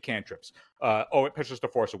cycle it. It cantrips. It pitches to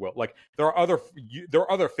force a will. Like there are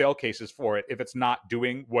other fail cases for it if it's not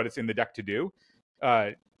doing what it's in the deck to do.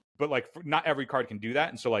 But like not every card can do that.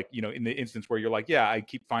 And so like, in the instance where you're like, yeah, I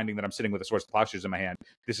keep finding that I'm sitting with a Swords of Plowshares in my hand.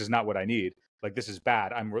 This is not what I need. Like this is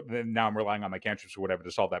bad. Now I'm relying on my cantrips or whatever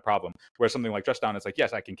to solve that problem. Whereas something like Dress Down, it's like,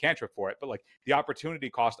 yes, I can cantrip for it, but like the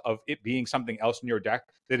opportunity cost of it being something else in your deck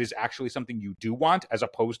that is actually something you do want, as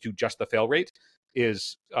opposed to just the fail rate,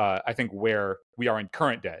 is I think where we are in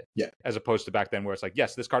current day. Yeah. As opposed to back then, where it's like,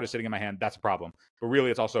 yes, this card is sitting in my hand, that's a problem. But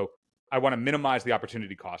really, it's also I want to minimize the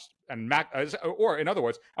opportunity cost or in other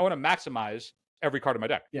words, I want to maximize every card in my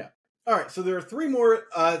deck. Yeah. All right. So there are three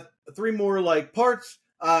more like parts.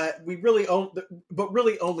 We really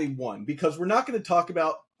only one, because we're not going to talk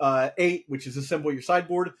about 8, which is assemble your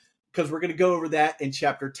sideboard, because we're going to go over that in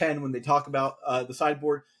chapter 10 when they talk about the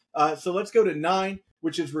sideboard. So let's go to 9,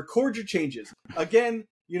 which is record your changes. Again,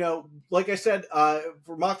 like I said,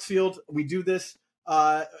 for Moxfield, we do this,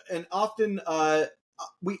 and often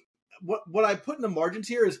what I put in the margins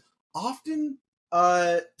here is often.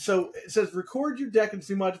 So it says record your deck and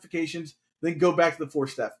see modifications, then go back to the 4th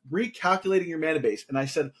step, recalculating your mana base. And I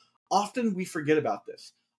said, often we forget about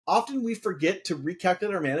this. Often we forget to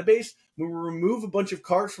recalculate our mana base when we remove a bunch of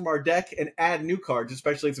cards from our deck and add new cards,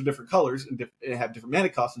 especially if they're different colors and have different mana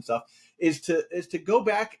costs and stuff, is to go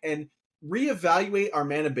back and reevaluate our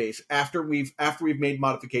mana base after we've made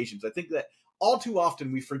modifications. I think that all too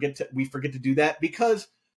often we forget to do that, because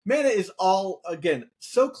mana is all, again,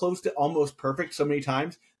 so close to almost perfect so many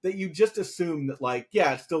times that you just assume that, like,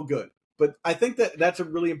 yeah, it's still good. But I think that that's a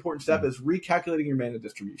really important step, is recalculating your mana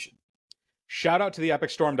distribution. Shout out to the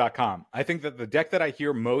epicstorm.com. I think that the deck that I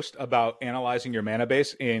hear most about analyzing your mana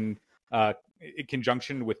base in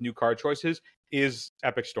conjunction with new card choices is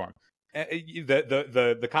Epic Storm.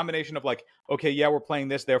 The combination of like, okay, yeah, we're playing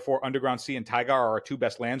this, therefore Underground Sea and Taiga are our 2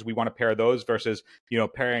 best lands. We want to pair those versus,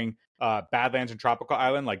 pairing Badlands and Tropical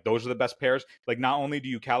Island. Like those are the best pairs. Like not only do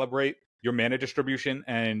you calibrate your mana distribution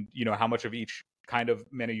and, how much of each kind of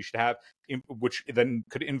mana you should have, which then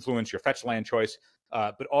could influence your fetch land choice,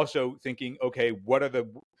 but also thinking, okay,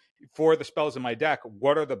 for the spells in my deck,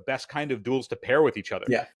 what are the best kind of duels to pair with each other?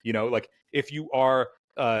 Yeah. Like if you are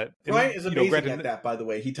Brian is amazing granted, at that, by the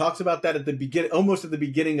way. He talks about that at the beginning, almost at the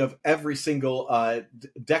beginning of every single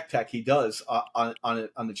deck tech he does on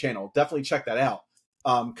the channel. Definitely check that out,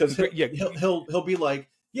 because he'll be like,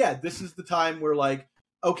 yeah, this is the time where, like,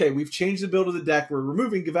 okay, we've changed the build of the deck. We're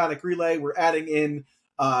removing Galvanic Relay. We're adding in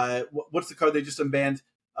what's the card they just unbanned?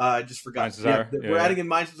 I just forgot. Mind's Desire. We're adding in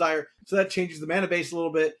Mind's Desire, so that changes the mana base a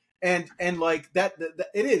little bit. And like that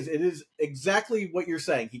it is exactly what you're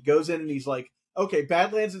saying. He goes in and he's like, okay,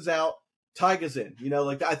 Badlands is out, Taiga's in.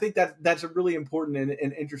 Like, I think that's a really important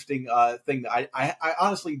and interesting thing that I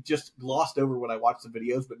honestly just glossed over when I watched the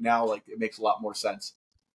videos, but now, like, it makes a lot more sense.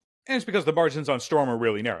 And it's because the margins on Storm are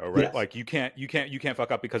really narrow, right? Yes. Like, you can't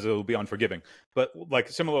fuck up because it'll be unforgiving. But, like,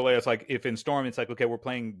 similarly, it's like if in Storm it's like, okay, we're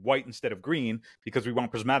playing white instead of green because we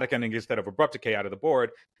want Prismatic Ending instead of Abrupt Decay out of the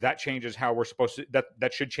board. That changes how we're supposed to.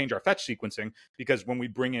 That should change our fetch sequencing, because when we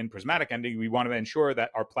bring in Prismatic Ending, we want to ensure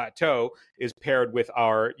that our plateau is paired with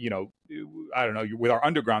our, with our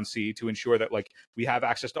Underground Sea, to ensure that, like, we have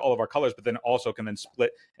access to all of our colors, but then also can then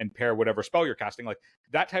split and pair whatever spell you're casting. Like,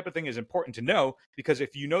 that type of thing is important to know, because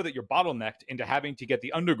if you know that you're bottlenecked into having to get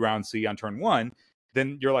the Underground Sea on turn 1,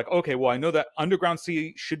 then you're like, okay, well, I know that Underground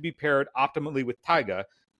Sea should be paired optimally with Taiga.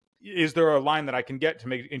 Is there a line that I can get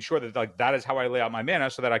to ensure that, like, that is how I lay out my mana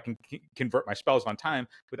so that I can convert my spells on time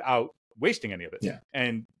without wasting any of it? Yeah.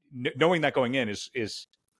 And knowing that going in is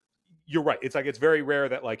you're right. It's like, it's very rare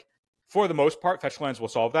that, like, for the most part, fetch lands will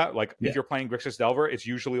solve that. Like, if you're playing Grixis Delver, it's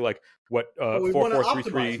usually like what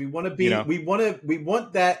 4-4-3-3. We want to be. We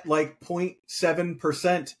want that, like,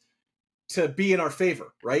 0.7% to be in our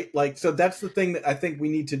favor, right? Like, so that's the thing that I think we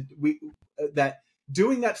need to that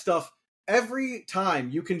doing that stuff every time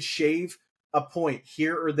you can shave a point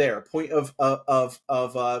here or there, a point of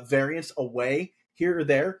variance away here or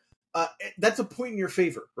there. That's a point in your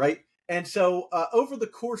favor, right? And so over the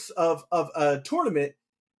course of a tournament,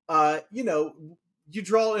 you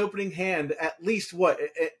draw an opening hand at least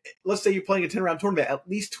let's say you're playing a 10-round tournament at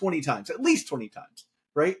least 20 times,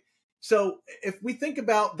 right? So if we think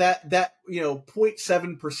about that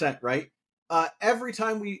 0.7%, right? Every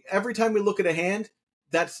time we look at a hand,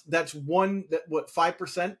 that's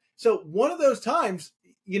 5%. So one of those times,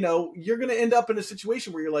 you're going to end up in a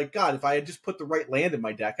situation where you're like, God, if I had just put the right land in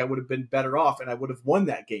my deck, I would have been better off and I would have won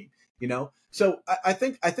that game. So I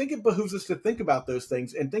think it behooves us to think about those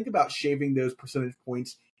things and think about shaving those percentage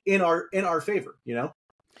points in our favor.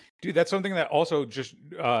 Dude, that's something that also just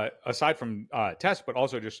aside from test, but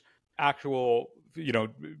also just actual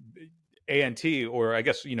ANT, or I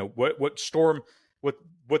guess what Storm,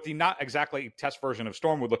 what the not exactly test version of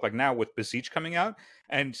Storm would look like now with Beseech coming out,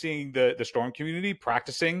 and seeing the Storm community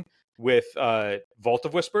practicing with Vault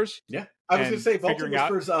of Whispers. Yeah, I was going to say Vault of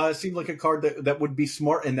Whispers seemed like a card that would be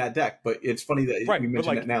smart in that deck, but it's funny that you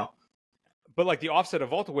mentioned it now. But, like, the offset of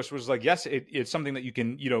Vault of Whispers was like, yes, it's something that you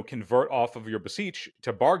can convert off of your Beseech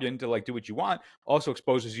to bargain to, like, do what you want. Also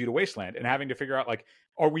exposes you to Wasteland, and having to figure out, like,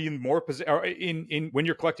 are we in more in when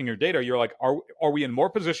you're collecting your data, you're like, are we in more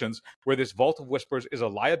positions where this Vault of Whispers is a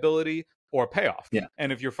liability or a payoff? Yeah.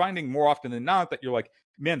 And if you're finding more often than not that you're like,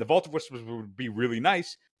 man, the Vault of Whispers would be really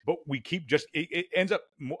nice, but we keep it ends up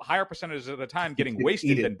higher percentages of the time getting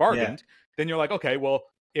wasted than bargained, then you're like, okay, well,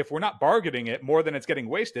 if we're not bargaining it more than it's getting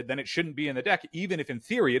wasted, then it shouldn't be in the deck, even if in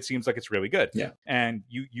theory it seems like it's really good. Yeah. And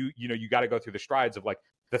you got to go through the strides of, like,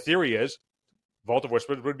 the theory is Vault of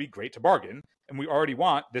Whispers would be great to bargain, and we already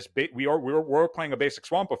want this. We're playing a basic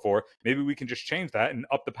swamp before. Maybe we can just change that and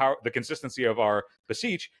up the consistency of our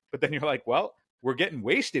Beseech. But then you're like, well, we're getting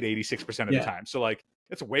wasted 86% of the time, so, like,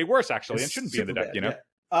 it's way worse actually, and shouldn't be in the deck.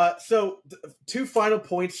 Bad, so two final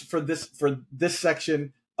points for this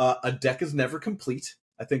section. A deck is never complete.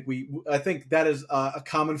 I think that is a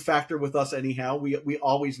common factor with us anyhow. We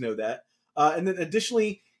always know that. And then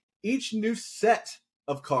additionally, each new set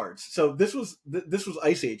of cards. So this was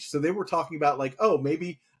Ice Age. So they were talking about, like, oh,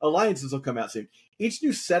 maybe alliances will come out soon. Each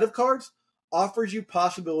new set of cards offers you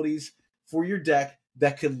possibilities for your deck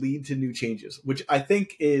that could lead to new changes, which I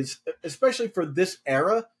think is, especially for this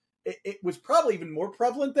era, it was probably even more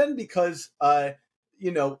prevalent then, because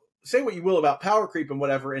say what you will about power creep and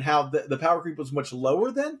whatever, and how the power creep was much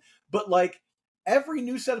lower then, but, like, every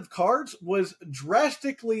new set of cards was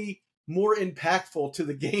drastically more impactful to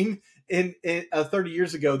the game in 30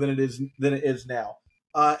 years ago than it is now.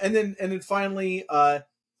 And then finally,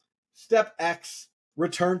 step X,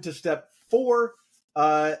 return to step 4.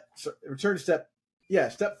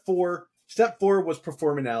 Step 4. Step 4 was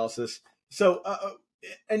perform analysis. So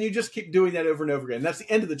and you just keep doing that over and over again. That's the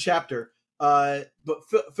end of the chapter. But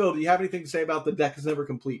Phil, do you have anything to say about the deck is never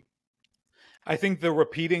complete? I think the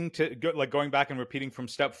repeating going back and repeating from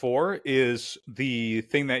step 4 is the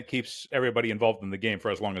thing that keeps everybody involved in the game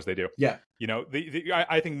for as long as they do. Yeah. You know,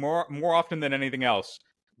 I think more often than anything else,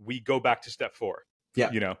 we go back to step 4.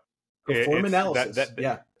 Yeah. You know, perform analysis.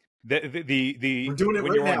 Yeah. We're doing it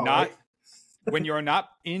right now, right? When you're not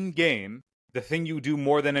in game, the thing you do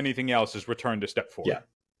more than anything else is return to step 4. Yeah.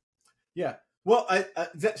 Yeah. Well,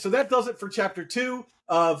 so that does it for chapter 2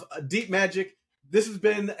 of Deep Magic. This has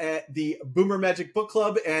been the Boomer Magic Book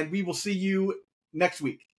Club, and we will see you next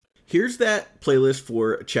week. Here's that playlist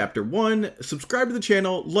for chapter 1. Subscribe to the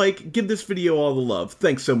channel, give this video all the love.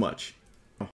 Thanks so much.